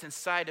battle that's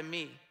inside of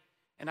me.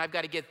 And I've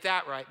got to get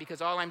that right,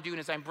 because all I'm doing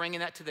is I'm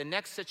bringing that to the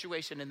next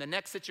situation and the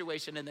next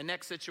situation and the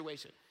next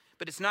situation.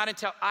 But it's not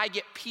until I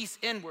get peace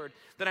inward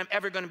that I'm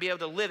ever going to be able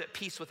to live at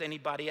peace with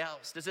anybody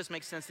else. Does this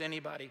make sense to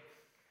anybody?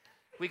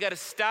 We got to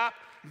stop.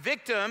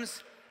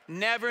 Victims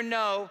never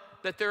know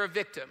that they're a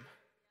victim.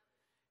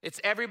 It's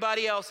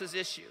everybody else's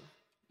issue.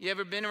 You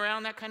ever been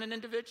around that kind of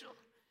individual?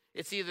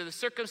 It's either the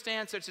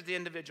circumstance or it's the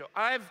individual.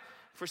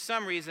 For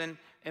some reason,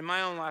 in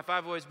my own life,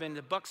 I've always been,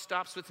 the buck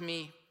stops with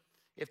me.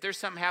 If there's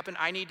something happen,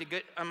 I need to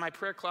get on my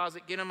prayer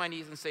closet, get on my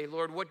knees and say,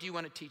 Lord, what do you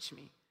want to teach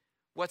me?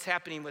 What's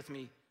happening with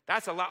me?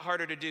 That's a lot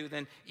harder to do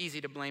than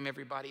easy to blame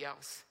everybody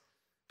else.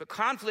 But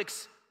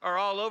conflicts are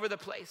all over the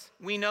place.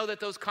 We know that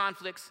those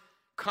conflicts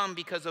come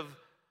because of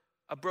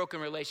a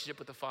broken relationship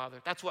with the Father.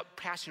 That's what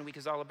Passion Week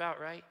is all about,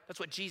 right? That's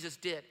what Jesus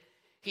did.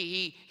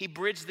 He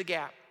bridged the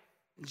gap.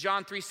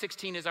 John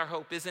 3:16 is our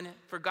hope, isn't it?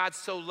 For God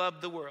so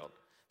loved the world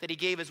that he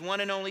gave his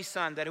one and only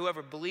Son, that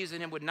whoever believes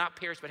in him would not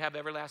perish but have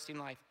everlasting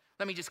life.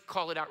 Let me just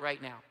call it out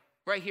right now,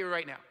 right here,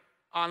 right now,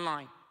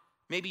 online.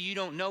 Maybe you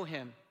don't know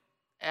him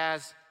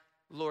as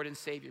Lord and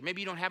Savior.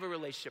 Maybe you don't have a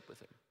relationship with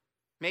him.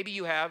 Maybe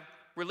you have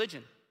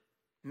religion.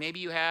 Maybe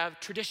you have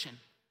tradition.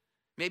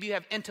 Maybe you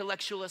have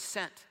intellectual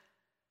assent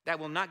that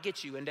will not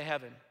get you into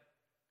heaven.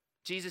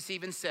 Jesus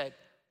even said,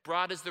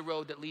 broad is the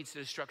road that leads to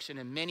destruction,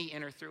 and many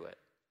enter through it.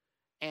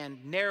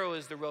 And narrow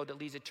is the road that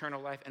leads to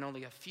eternal life, and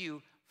only a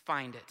few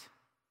find it.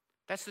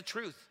 That's the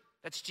truth.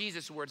 That's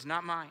Jesus' words,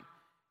 not mine.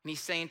 And he's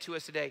saying to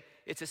us today,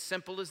 it's as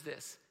simple as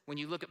this. When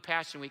you look at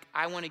Passion Week,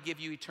 I want to give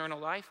you eternal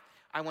life.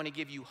 I want to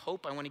give you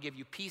hope. I want to give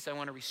you peace. I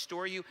want to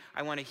restore you.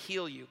 I want to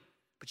heal you.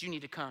 But you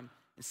need to come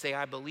and say,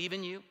 I believe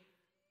in you.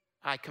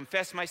 I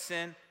confess my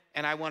sin,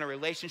 and I want a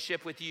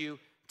relationship with you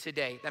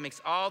today. That makes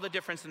all the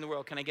difference in the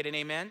world. Can I get an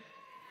amen?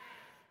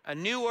 A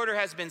new order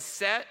has been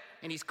set,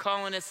 and he's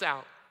calling us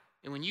out.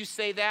 And when you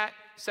say that,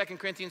 2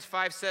 Corinthians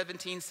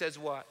 5:17 says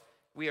what?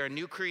 We are a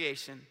new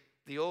creation.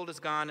 The old is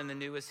gone and the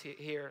new is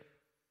here.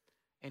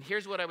 And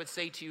here's what I would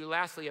say to you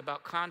lastly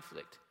about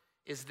conflict,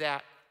 is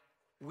that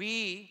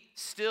we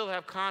still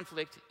have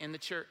conflict in the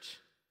church.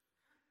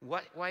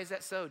 Why is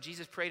that so?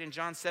 Jesus prayed in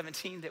John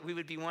 17 that we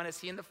would be one as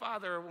he and the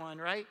Father are one,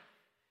 right?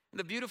 And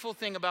the beautiful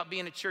thing about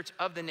being a church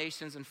of the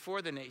nations and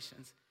for the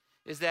nations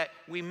is that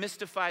we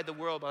mystify the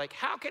world by like,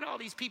 how can all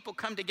these people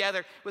come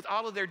together with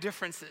all of their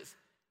differences?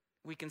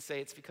 We can say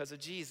it's because of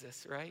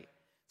Jesus, right?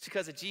 It's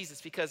because of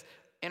Jesus, because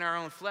in our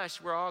own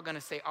flesh, we're all going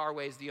to say our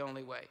way is the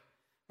only way.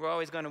 We're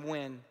always going to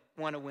win,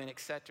 want to win,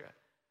 etc.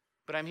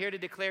 But I'm here to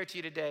declare to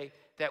you today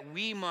that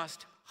we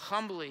must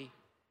humbly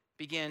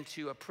begin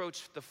to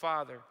approach the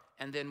Father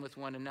and then with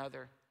one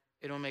another.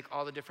 It'll make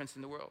all the difference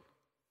in the world.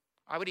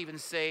 I would even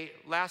say,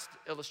 last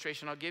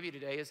illustration I'll give you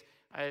today is,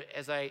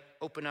 as I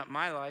open up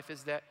my life,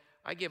 is that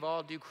I give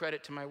all due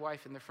credit to my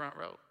wife in the front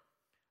row.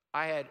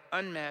 I had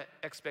unmet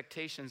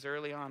expectations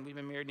early on. We've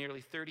been married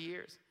nearly 30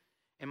 years.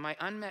 And my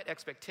unmet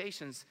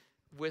expectations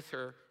with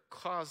her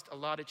caused a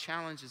lot of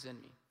challenges in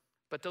me.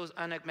 But those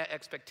unmet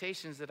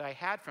expectations that I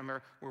had from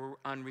her were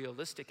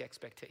unrealistic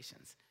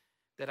expectations,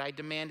 that I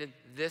demanded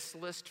this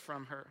list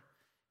from her.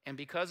 And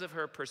because of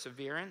her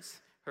perseverance,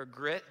 her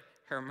grit,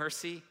 her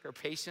mercy, her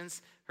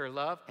patience, her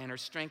love, and her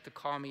strength to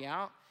call me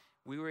out,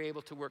 we were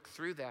able to work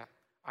through that.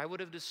 I would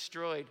have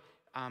destroyed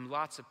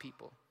lots of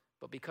people.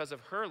 But because of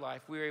her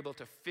life, we were able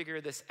to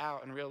figure this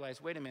out and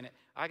realize, wait a minute,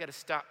 I got to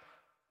stop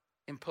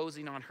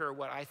imposing on her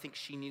what I think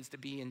she needs to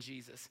be in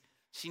Jesus.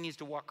 She needs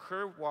to walk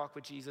her walk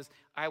with Jesus.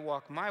 I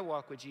walk my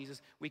walk with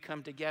Jesus. We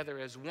come together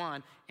as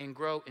one and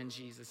grow in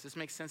Jesus. This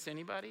makes sense to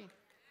anybody?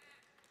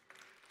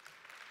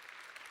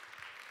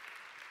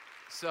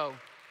 So,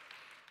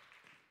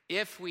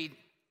 if we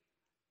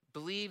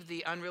believe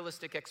the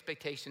unrealistic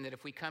expectation that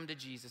if we come to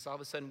Jesus, all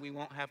of a sudden we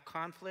won't have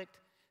conflict,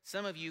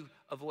 some of you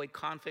avoid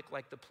conflict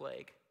like the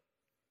plague.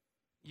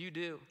 You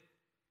do.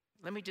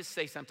 Let me just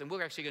say something.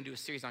 We're actually going to do a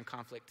series on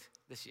conflict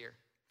this year.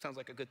 Sounds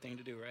like a good thing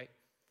to do, right?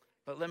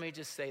 But let me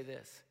just say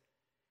this.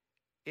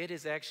 It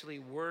is actually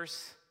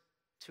worse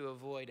to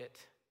avoid it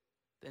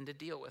than to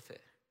deal with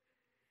it.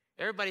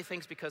 Everybody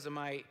thinks because of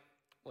my,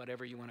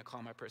 whatever you want to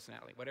call my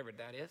personality, whatever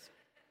that is,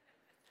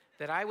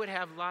 that I would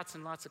have lots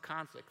and lots of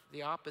conflict.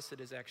 The opposite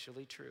is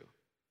actually true.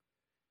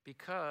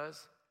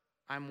 Because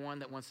I'm one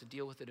that wants to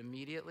deal with it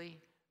immediately,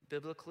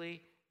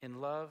 biblically,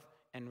 in love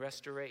and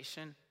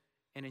restoration,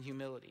 and in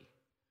humility.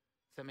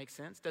 Does that make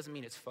sense? Doesn't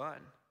mean it's fun,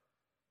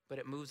 but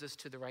it moves us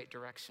to the right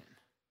direction.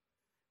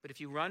 But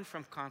if you run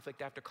from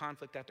conflict after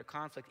conflict after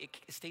conflict,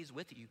 it stays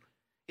with you.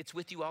 It's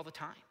with you all the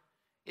time.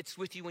 It's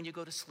with you when you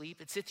go to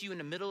sleep. It sits you in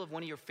the middle of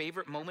one of your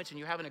favorite moments and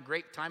you're having a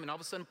great time and all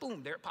of a sudden,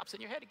 boom, there it pops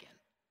in your head again.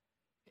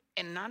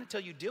 And not until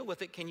you deal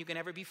with it can you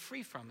ever be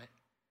free from it.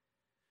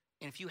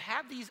 And if you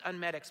have these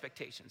unmet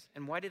expectations,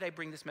 and why did I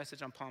bring this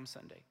message on Palm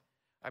Sunday?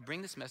 I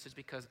bring this message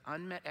because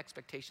unmet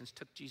expectations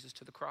took Jesus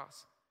to the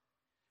cross.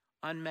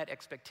 Unmet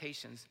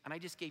expectations, and I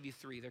just gave you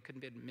 3, there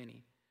couldn't have been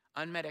many.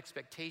 Unmet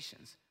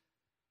expectations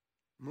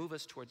move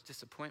us towards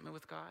disappointment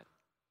with God,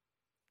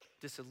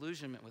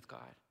 disillusionment with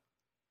God,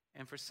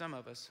 and for some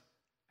of us,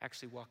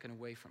 actually walking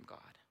away from God.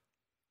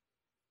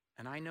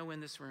 And I know in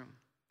this room,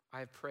 I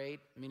have prayed,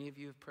 many of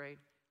you have prayed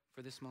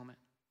for this moment.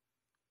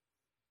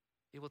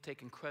 It will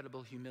take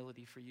incredible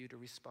humility for you to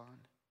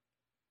respond.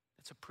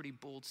 That's a pretty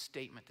bold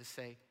statement to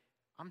say,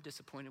 I'm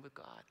disappointed with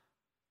God.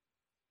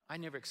 I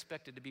never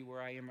expected to be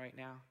where I am right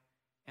now,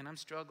 and I'm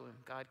struggling.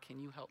 God, can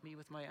you help me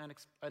with my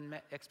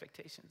unmet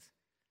expectations?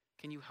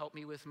 Can you help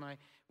me with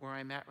where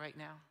I'm at right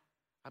now?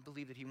 I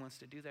believe that he wants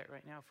to do that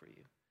right now for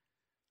you.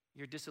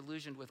 You're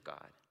disillusioned with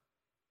God.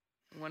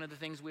 One of the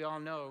things we all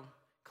know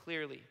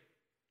clearly,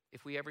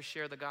 if we ever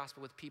share the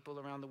gospel with people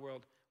around the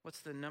world,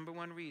 what's the number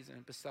one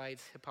reason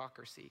besides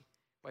hypocrisy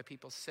why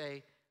people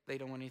say they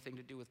don't want anything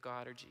to do with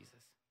God or Jesus?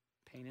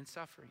 Pain and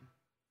suffering.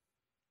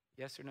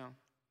 Yes or no?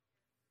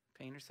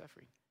 Pain or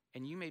suffering.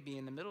 And you may be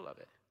in the middle of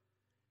it.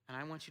 And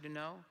I want you to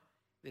know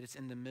that it's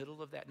in the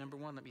middle of that. Number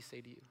one, let me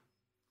say to you,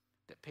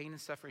 that pain and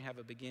suffering have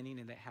a beginning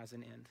and that has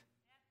an end.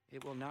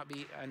 It will not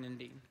be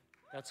unending.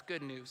 That's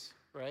good news,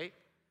 right?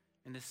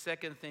 And the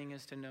second thing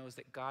is to know is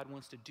that God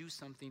wants to do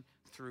something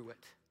through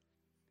it.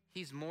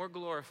 He's more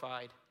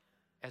glorified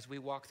as we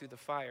walk through the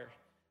fire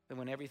than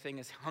when everything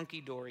is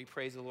hunky-dory,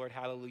 praise the Lord,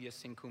 hallelujah,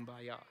 sing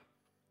kumbaya.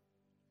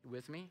 You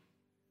with me?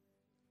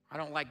 I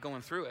don't like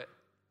going through it,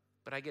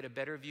 but I get a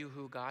better view of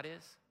who God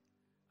is.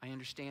 I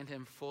understand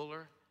him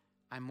fuller.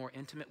 I'm more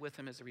intimate with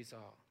him as a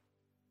result.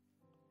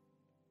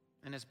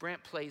 And as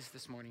Brant plays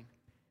this morning,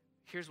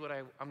 here's what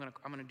I'm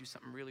going to do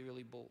something really,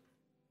 really bold.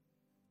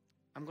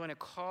 I'm going to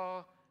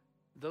call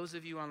those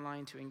of you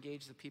online to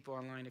engage the people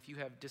online. If you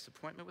have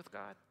disappointment with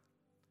God,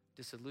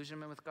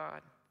 disillusionment with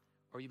God,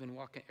 or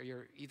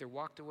you're either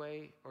walked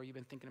away or you've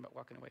been thinking about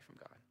walking away from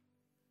God.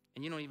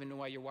 And you don't even know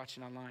why you're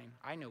watching online.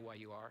 I know why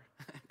you are,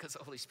 because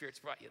the Holy Spirit's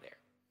brought you there.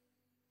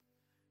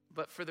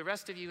 But for the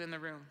rest of you in the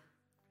room,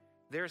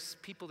 there's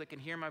people that can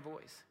hear my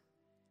voice.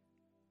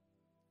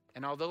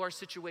 And although our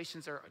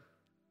situations are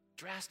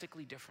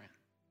drastically different,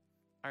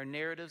 our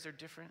narratives are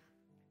different,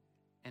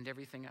 and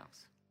everything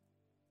else,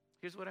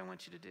 here's what I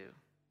want you to do.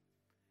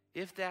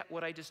 If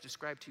what I just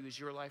described to you is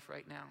your life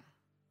right now,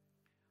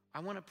 I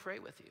want to pray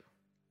with you.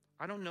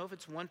 I don't know if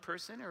it's one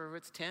person or if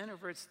it's 10 or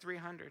if it's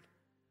 300,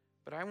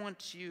 but I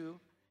want you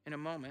in a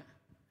moment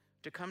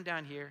to come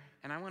down here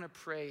and I want to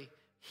pray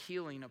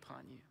healing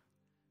upon you,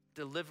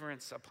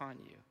 deliverance upon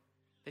you,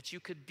 that you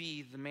could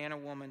be the man or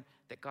woman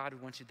that God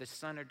wants you, the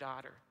son or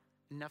daughter.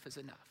 Enough is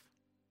enough.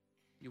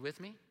 You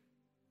with me?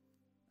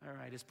 All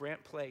right, as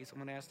Brant plays, I'm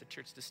going to ask the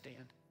church to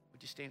stand.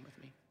 Would you stand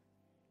with me?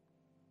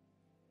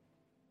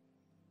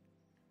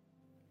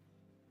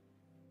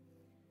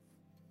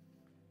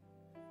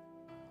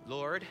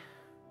 Lord,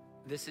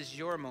 this is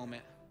your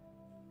moment,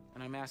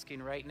 and I'm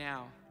asking right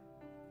now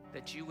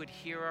that you would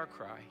hear our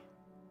cry.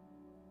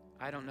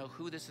 I don't know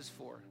who this is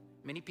for.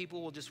 Many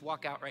people will just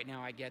walk out right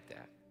now, I get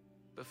that.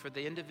 But for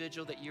the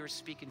individual that you're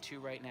speaking to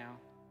right now,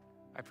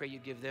 I pray you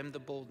give them the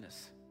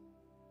boldness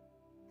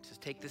to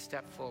take the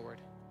step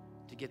forward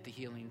to get the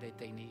healing that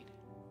they need.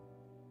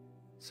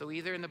 So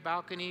either in the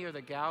balcony or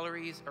the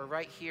galleries or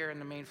right here in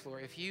the main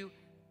floor, if you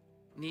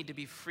need to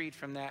be freed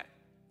from that,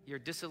 you're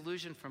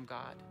disillusioned from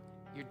God,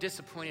 you're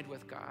disappointed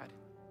with God,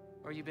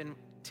 or you've been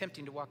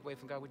tempting to walk away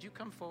from God, would you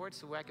come forward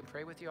so I can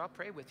pray with you? I'll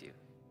pray with you.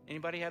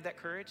 Anybody have that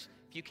courage?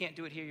 If you can't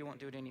do it here, you won't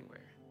do it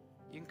anywhere.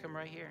 You can come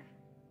right here.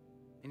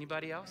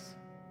 Anybody else?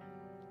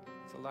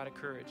 It's a lot of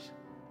courage.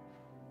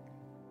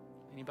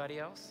 Anybody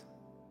else?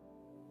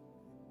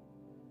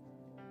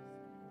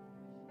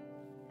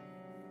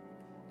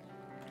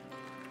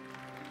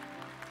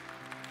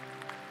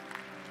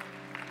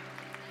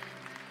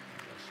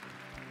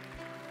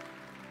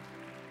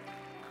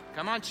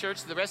 Come on,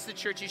 church. The rest of the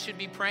church, you should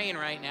be praying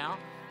right now.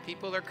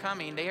 People are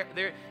coming.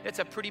 It's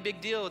a pretty big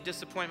deal,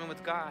 disappointment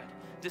with God,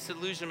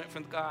 disillusionment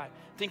from God,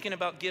 thinking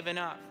about giving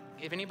up.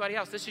 If anybody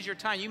else, this is your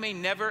time. You may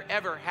never,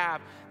 ever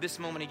have this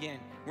moment again.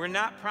 We're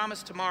not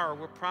promised tomorrow.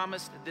 We're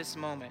promised this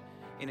moment.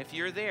 And if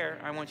you're there,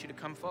 I want you to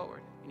come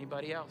forward.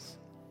 Anybody else?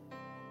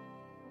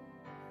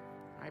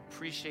 I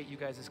appreciate you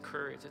guys'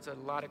 courage. It's a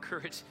lot of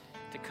courage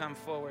to come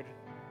forward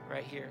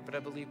right here. But I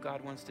believe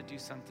God wants to do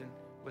something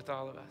with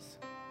all of us.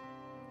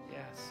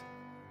 Yes.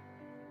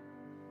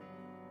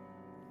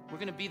 We're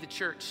going to be the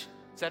church.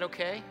 Is that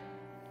okay?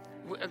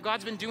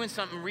 God's been doing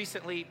something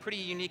recently pretty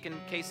unique in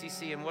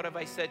KCC, and what have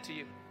I said to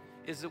you?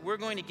 Is that we're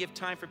going to give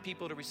time for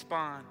people to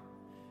respond.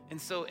 And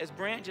so as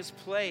Brant just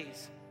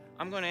plays,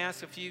 I'm going to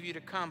ask a few of you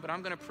to come, but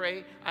I'm going to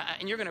pray,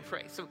 and you're going to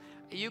pray. So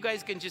you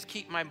guys can just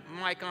keep my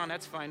mic on.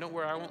 That's fine. Don't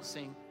worry. I won't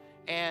sing.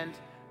 And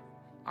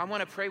I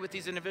want to pray with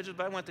these individuals,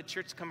 but I want the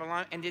church to come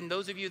along. And then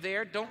those of you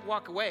there, don't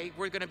walk away.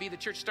 We're going to be the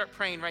church. Start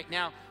praying right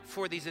now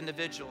for these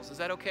individuals. Is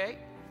that okay?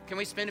 Can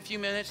we spend a few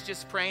minutes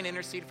just praying,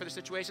 intercede for the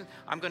situation?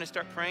 I'm going to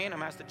start praying. I'm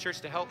going to ask the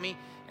church to help me,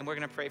 and we're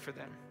going to pray for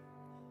them.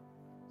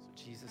 So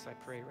Jesus, I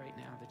pray right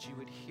now that you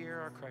would hear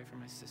our cry for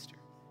my sister.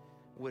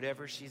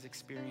 Whatever she's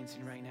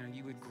experiencing right now,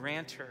 you would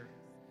grant her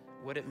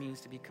what it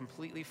means to be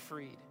completely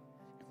freed.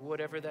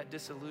 Whatever that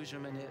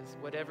disillusionment is,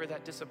 whatever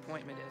that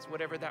disappointment is,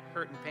 whatever that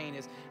hurt and pain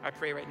is, I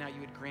pray right now you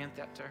would grant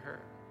that to her.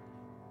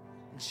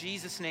 In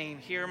Jesus' name,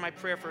 hear my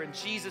prayer for her. In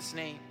Jesus'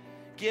 name,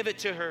 give it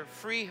to her,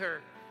 free her.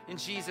 In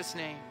Jesus'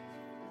 name,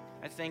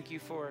 I thank you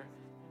for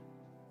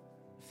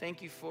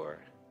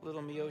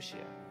little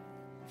Miyoshia.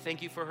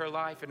 Thank you for her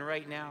life and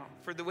right now,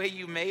 for the way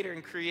you made her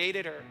and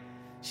created her.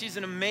 She's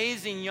an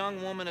amazing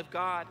young woman of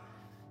God.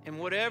 And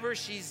whatever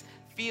she's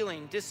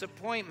feeling,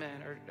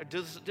 disappointment or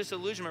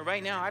disillusionment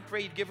right now, I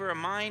pray you'd give her a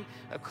mind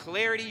of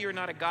clarity. You're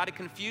not a God of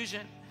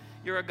confusion.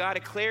 You're a God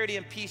of clarity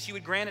and peace. You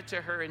would grant it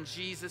to her in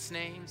Jesus'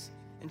 name.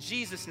 In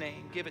Jesus'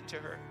 name, give it to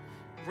her.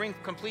 Bring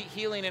complete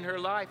healing in her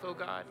life, oh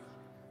God.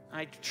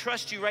 I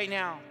trust you right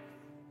now.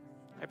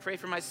 I pray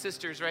for my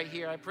sisters right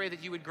here. I pray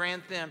that you would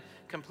grant them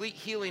complete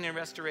healing and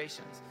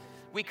restorations.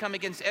 We come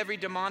against every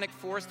demonic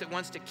force that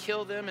wants to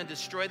kill them and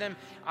destroy them.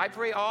 I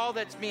pray all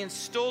that's being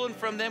stolen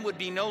from them would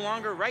be no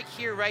longer right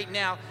here, right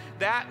now.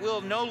 That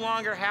will no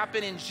longer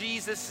happen in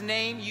Jesus'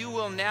 name. You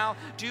will now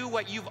do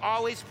what you've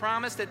always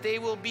promised, that they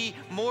will be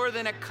more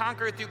than a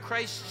conqueror through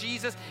Christ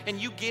Jesus,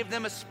 and you give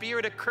them a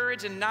spirit of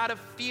courage and not of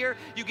fear.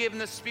 You give them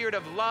the spirit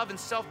of love and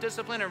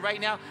self-discipline, and right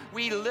now,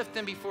 we lift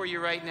them before you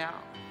right now.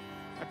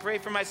 I pray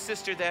for my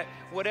sister that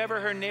whatever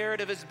her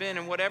narrative has been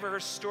and whatever her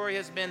story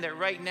has been, that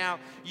right now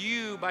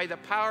you, by the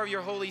power of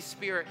your Holy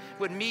Spirit,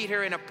 would meet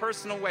her in a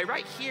personal way.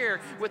 Right here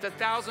with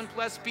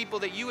 1,000+ people,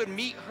 that you would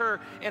meet her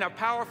in a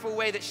powerful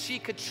way, that she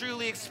could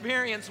truly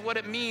experience what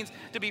it means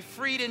to be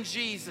freed in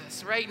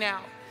Jesus right now.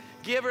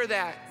 Give her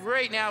that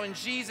right now in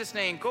Jesus'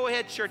 name. Go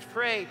ahead, church,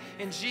 pray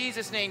in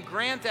Jesus' name.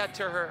 Grant that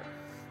to her.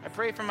 I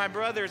pray for my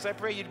brothers. I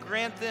pray you'd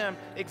grant them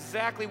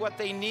exactly what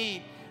they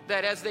need,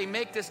 that as they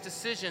make this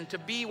decision to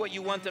be what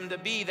you want them to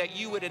be, that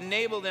you would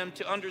enable them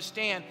to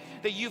understand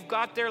that you've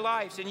got their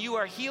lives and you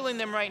are healing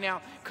them right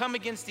now. Come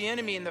against the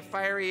enemy and the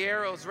fiery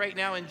arrows right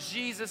now in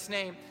Jesus'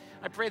 name.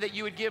 I pray that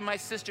you would give my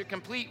sister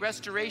complete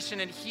restoration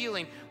and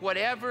healing,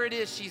 whatever it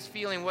is she's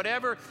feeling,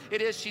 whatever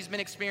it is she's been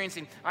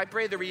experiencing. I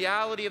pray the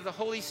reality of the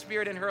Holy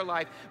Spirit in her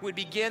life would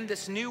begin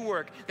this new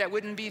work that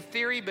wouldn't be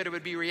theory, but it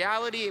would be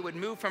reality. It would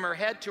move from her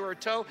head to her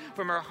toe,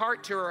 from her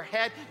heart to her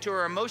head, to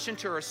her emotion,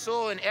 to her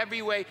soul in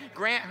every way.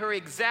 Grant her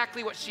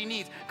exactly what she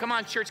needs. Come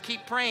on, church,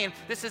 keep praying.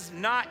 This is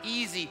not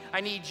easy. I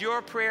need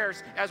your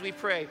prayers as we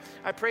pray.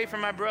 I pray for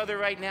my brother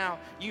right now.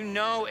 You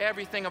know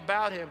everything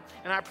about him.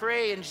 And I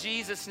pray in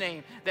Jesus'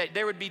 name that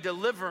there would be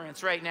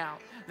deliverance right now,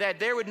 that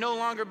there would no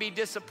longer be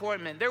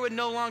disappointment, there would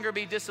no longer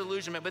be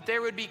disillusionment, but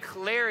there would be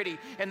clarity,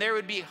 and there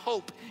would be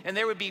hope, and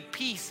there would be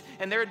peace,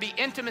 and there would be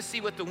intimacy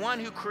with the one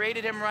who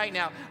created him right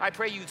now. I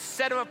pray you'd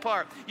set him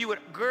apart. You would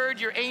gird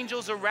your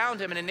angels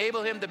around him and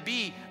enable him to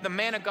be the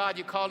man of God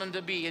you called him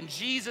to be. In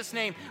Jesus'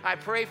 name, I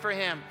pray for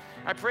him.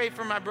 I pray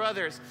for my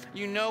brothers.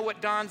 You know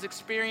what Don's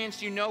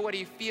experienced. You know what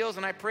he feels.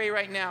 And I pray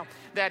right now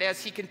that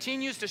as he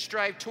continues to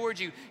strive towards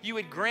you, you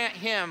would grant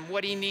him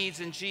what he needs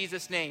in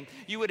Jesus' name.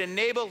 You would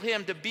enable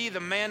him to be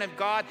the man of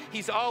God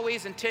he's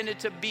always intended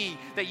to be,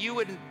 that you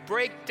would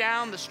break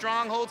down the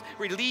strongholds,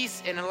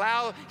 release, and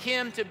allow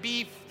him to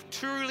be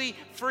truly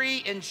free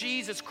in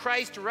Jesus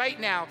Christ right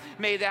now.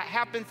 May that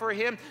happen for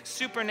him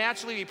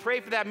supernaturally. We pray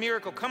for that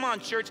miracle. Come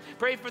on, church.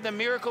 Pray for the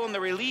miracle and the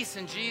release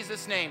in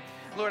Jesus' name.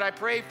 Lord, I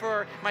pray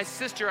for my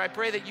sister. I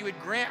pray that you would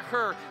grant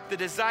her the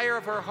desire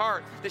of her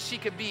heart, that she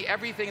could be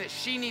everything that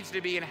she needs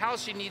to be and how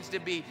she needs to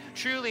be.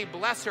 Truly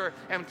bless her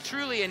and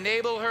truly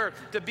enable her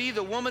to be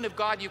the woman of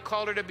God you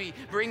called her to be.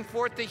 Bring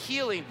forth the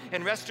healing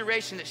and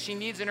restoration that she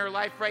needs in her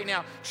life right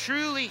now.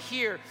 Truly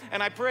hear.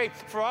 And I pray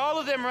for all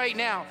of them right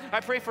now. I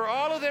pray for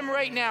all of them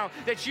right now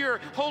that your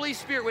Holy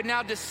Spirit would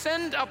now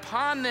descend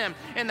upon them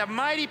in the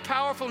mighty,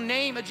 powerful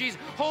name of Jesus.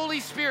 Holy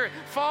Spirit,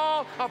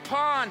 fall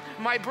upon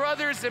my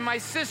brothers and my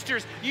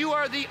sisters. You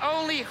are the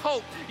only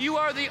hope. You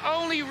are the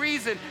only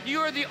reason. You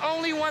are the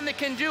only one that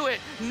can do it.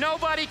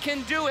 Nobody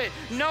can do it.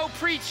 No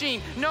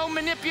preaching, no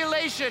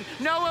manipulation,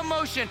 no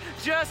emotion,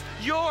 just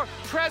your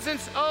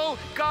presence. Oh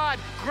God,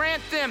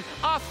 grant them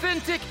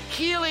authentic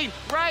healing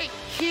right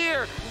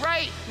here,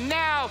 right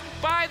now,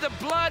 by the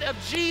blood of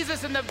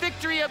Jesus and the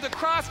victory of the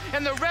cross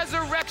and the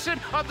resurrection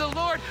of the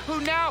Lord, who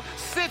now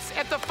sits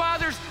at the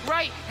Father's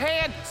right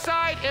hand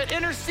side and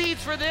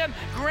intercedes for them.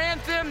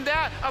 Grant them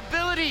that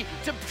ability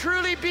to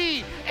truly be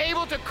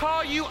able to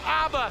call you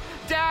Abba,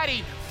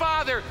 Daddy,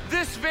 Father,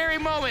 this very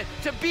moment,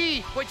 to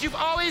be what you've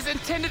always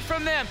intended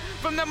from them.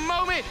 From the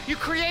moment you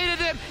created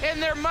them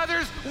in their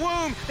mother's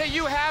womb, that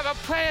you have a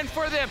plan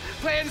for them,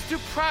 plans to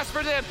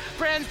prosper them,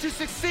 plans to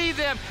succeed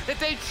them, that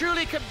they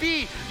truly could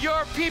be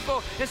your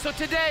people. And so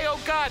today, oh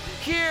God,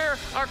 hear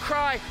our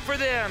cry for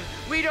them.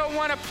 We don't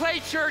want to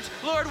play church,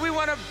 Lord, we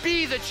want to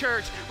be the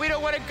church. We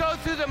don't want to go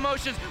through the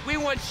motions. We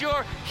want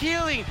your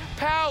healing,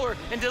 power,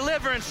 and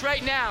deliverance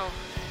right now.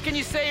 Can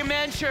you say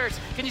amen, church?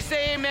 Can you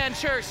say amen,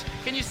 church?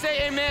 Can you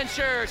say amen,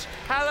 church?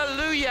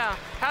 Hallelujah,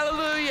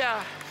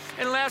 hallelujah.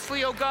 And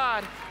lastly, oh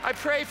God, I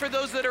pray for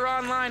those that are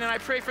online, and I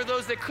pray for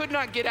those that could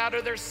not get out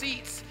of their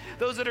seats,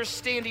 those that are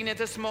standing at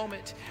this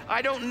moment.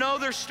 I don't know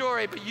their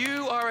story, but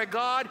you are a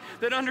God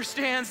that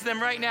understands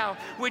them right now.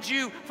 Would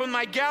you, from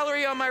my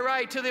gallery on my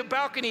right to the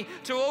balcony,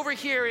 to over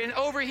here and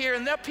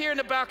up here in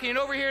the balcony and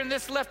over here in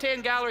this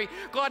left-hand gallery,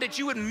 God, that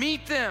you would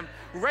meet them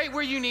right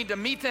where you need to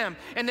meet them,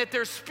 and that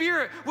their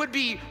spirit would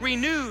be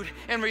renewed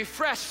and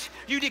refreshed.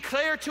 You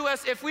declare to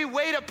us, if we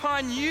wait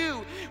upon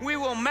you, we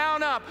will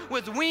mount up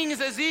with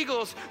wings as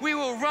eagles. We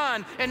will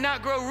run and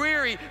not grow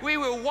weary. We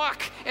will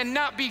walk and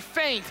not be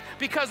faint,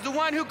 because the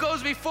one who goes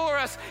goes before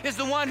us is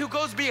the one who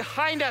goes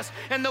behind us,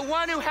 and the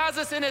one who has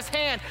us in his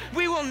hand.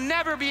 We will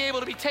never be able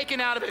to be taken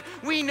out of it.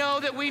 We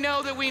know that we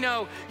know that we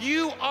know.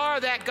 You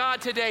are that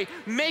God today.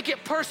 Make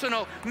it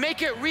personal,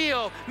 make it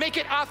real, make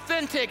it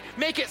authentic,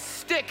 make it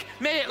stick,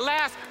 may it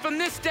last from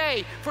this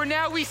day. For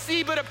now we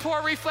see but a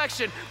poor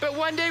reflection, but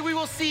one day we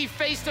will see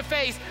face to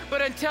face.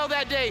 But until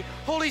that day,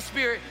 Holy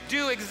Spirit,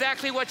 do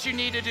exactly what you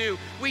need to do.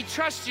 We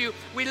trust you,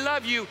 we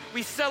love you,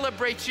 we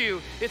celebrate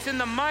you. It's in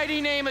the mighty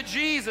name of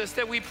Jesus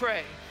that we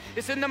pray.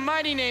 It's in the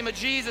mighty name of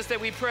Jesus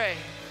that we pray.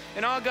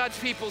 And all God's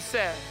people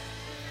said,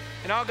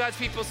 and all God's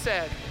people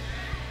said,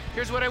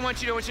 here's what I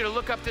want you to do. I want you to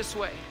look up this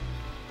way.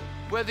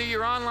 Whether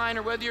you're online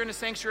or whether you're in the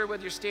sanctuary,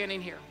 whether you're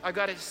standing here, I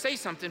got to say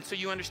something so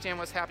you understand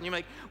what's happening. You're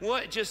like,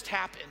 what just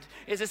happened?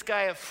 Is this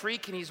guy a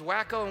freak and he's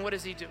wacko and what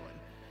is he doing?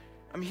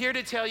 I'm here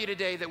to tell you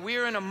today that we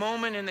are in a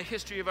moment in the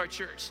history of our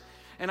church.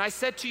 And I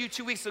said to you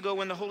 2 weeks ago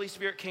when the Holy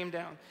Spirit came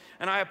down,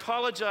 and I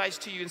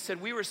apologized to you and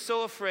said we were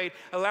so afraid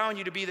allowing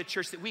you to be the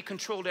church that we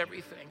controlled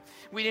everything.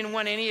 We didn't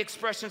want any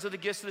expressions of the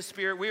gifts of the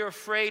Spirit. We were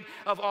afraid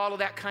of all of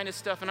that kind of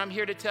stuff. And I'm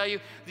here to tell you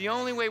the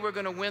only way we're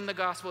going to win the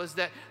gospel is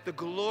that the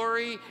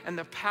glory and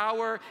the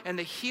power and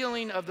the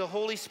healing of the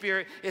Holy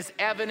Spirit is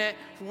evident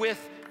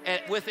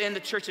within the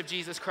church of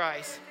Jesus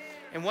Christ.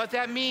 And what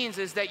that means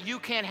is that you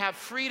can have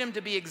freedom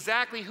to be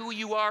exactly who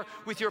you are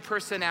with your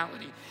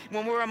personality.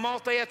 When we're a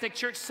multi-ethnic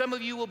church, some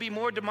of you will be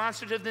more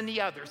demonstrative than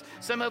the others.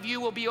 Some of you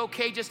will be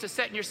okay just to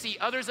sit in your seat.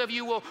 Others of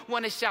you will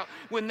want to shout.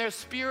 When the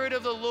Spirit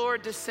of the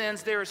Lord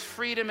descends, there is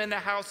freedom in the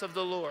house of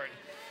the Lord.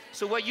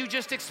 So what you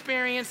just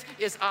experienced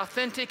is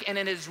authentic and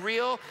it is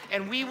real,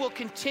 and we will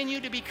continue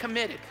to be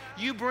committed.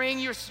 You bring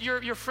your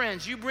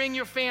friends, you bring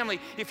your family.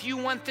 If you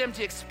want them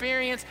to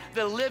experience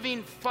the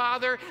living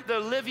Father, the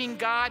living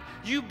God,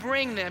 you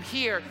bring them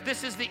here.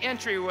 This is the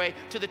entryway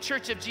to the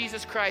Church of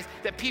Jesus Christ,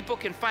 that people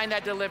can find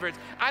that deliverance.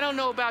 I don't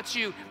know about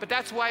you, but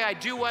that's why I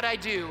do what I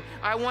do.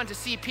 I want to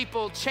see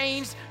people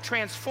changed,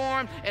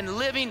 transformed, and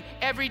living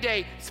every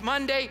day. It's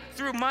Monday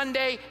through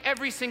Monday,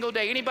 every single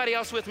day. Anybody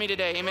else with me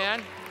today?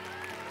 Amen?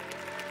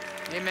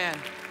 Amen.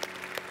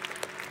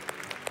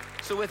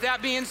 So with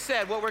that being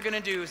said, what we're going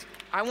to do is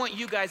I want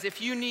you guys, if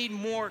you need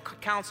more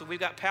counsel, we've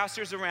got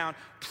pastors around,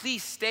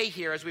 please stay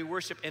here as we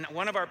worship, and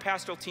one of our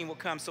pastoral team will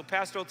come. So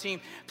pastoral team,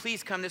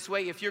 please come this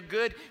way. If you're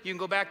good, you can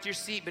go back to your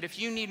seat, but if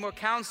you need more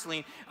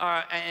counseling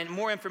and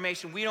more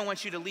information, we don't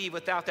want you to leave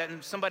without that,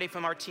 and somebody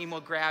from our team will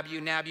grab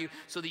you, nab you,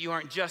 so that you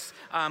aren't just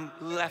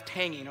left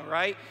hanging, all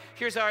right?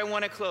 Here's how I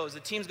want to close. The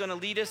team's going to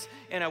lead us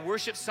in a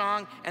worship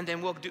song, and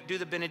then we'll do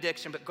the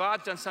benediction, but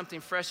God's done something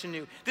fresh and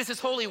new. This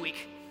is Holy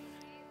Week.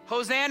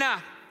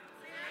 Hosanna.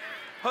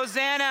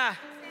 Hosanna.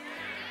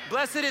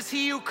 Blessed is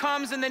he who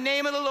comes in the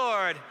name of the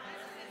Lord.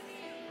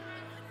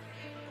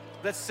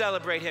 Let's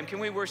celebrate him. Can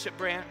we worship,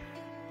 Brant?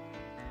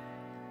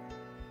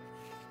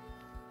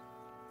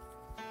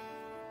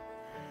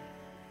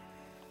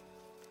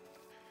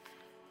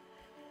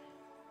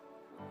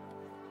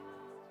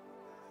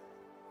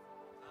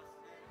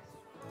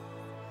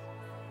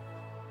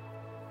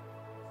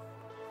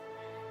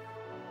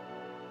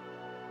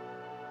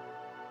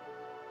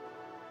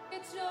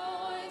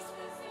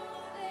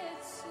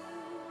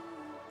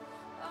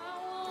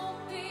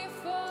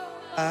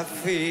 I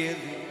feel it.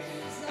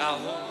 I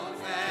hold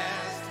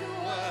fast to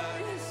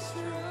what is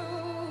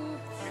true.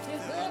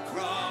 If the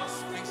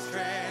cross brings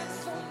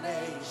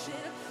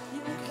transformation,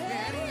 you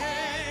can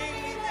hang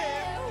me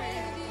there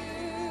with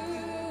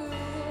you.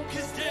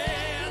 'Cause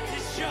death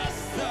is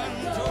just the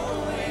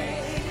doorway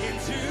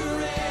into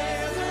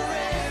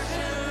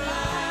resurrection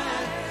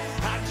life.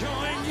 I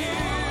join you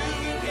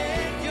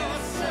in your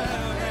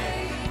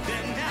suffering,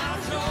 then I'll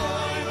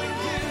join with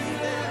you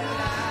in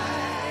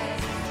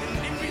life. And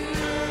in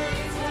return,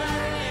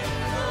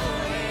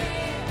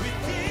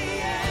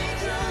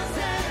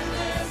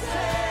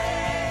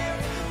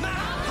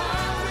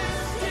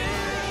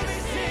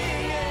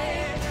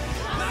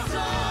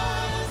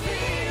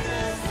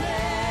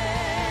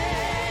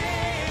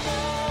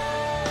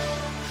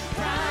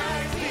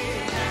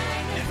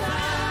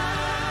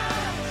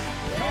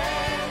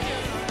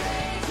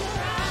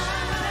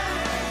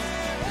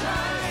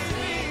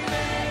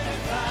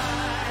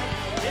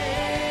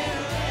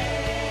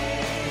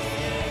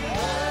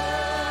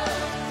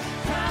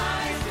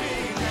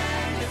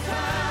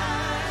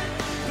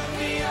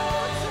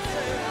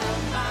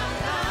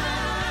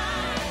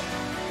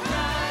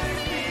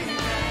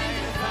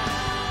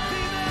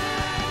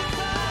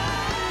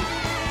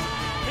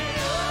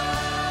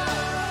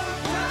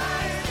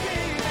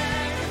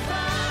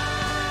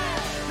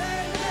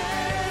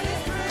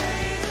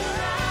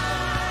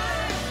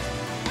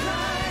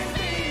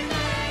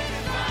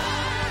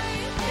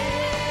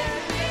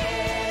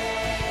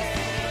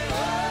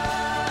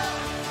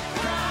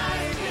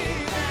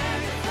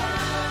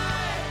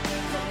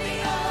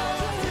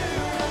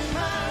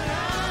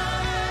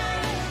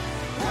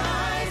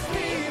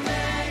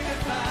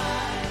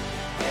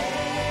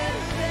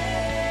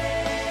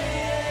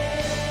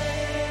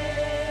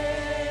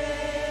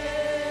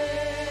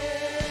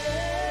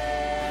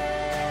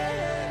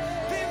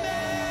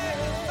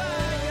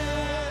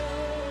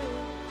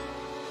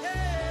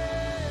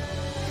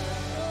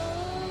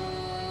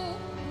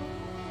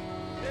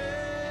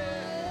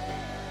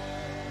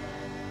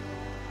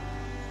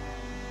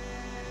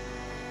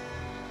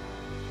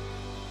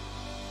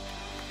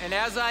 And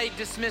as I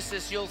dismiss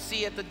this, you'll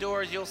see at the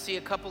doors, you'll see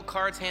a couple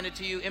cards handed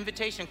to you,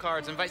 invitation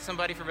cards. Invite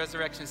somebody for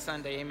Resurrection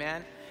Sunday,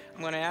 amen?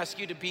 I'm going to ask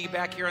you to be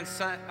back here on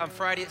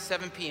Friday at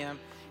 7 p.m.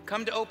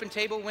 Come to Open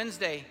Table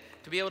Wednesday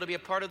to be able to be a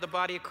part of the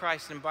body of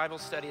Christ in Bible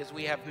study as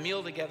we have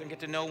meal together and get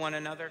to know one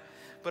another.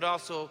 But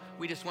also,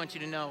 we just want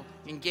you to know,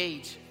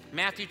 engage.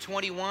 Matthew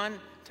 21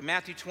 to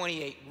Matthew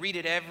 28. Read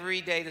it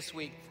every day this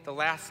week, the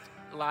last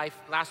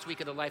week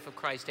of the life of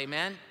Christ,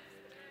 amen?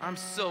 I'm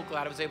so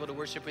glad I was able to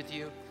worship with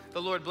you.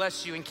 The Lord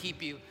bless you and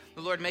keep you.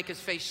 The Lord make his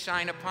face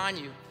shine upon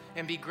you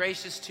and be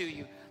gracious to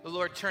you. The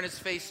Lord turn his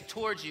face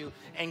towards you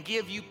and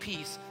give you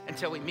peace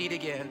until we meet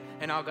again.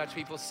 And all God's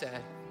people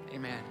said,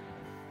 amen.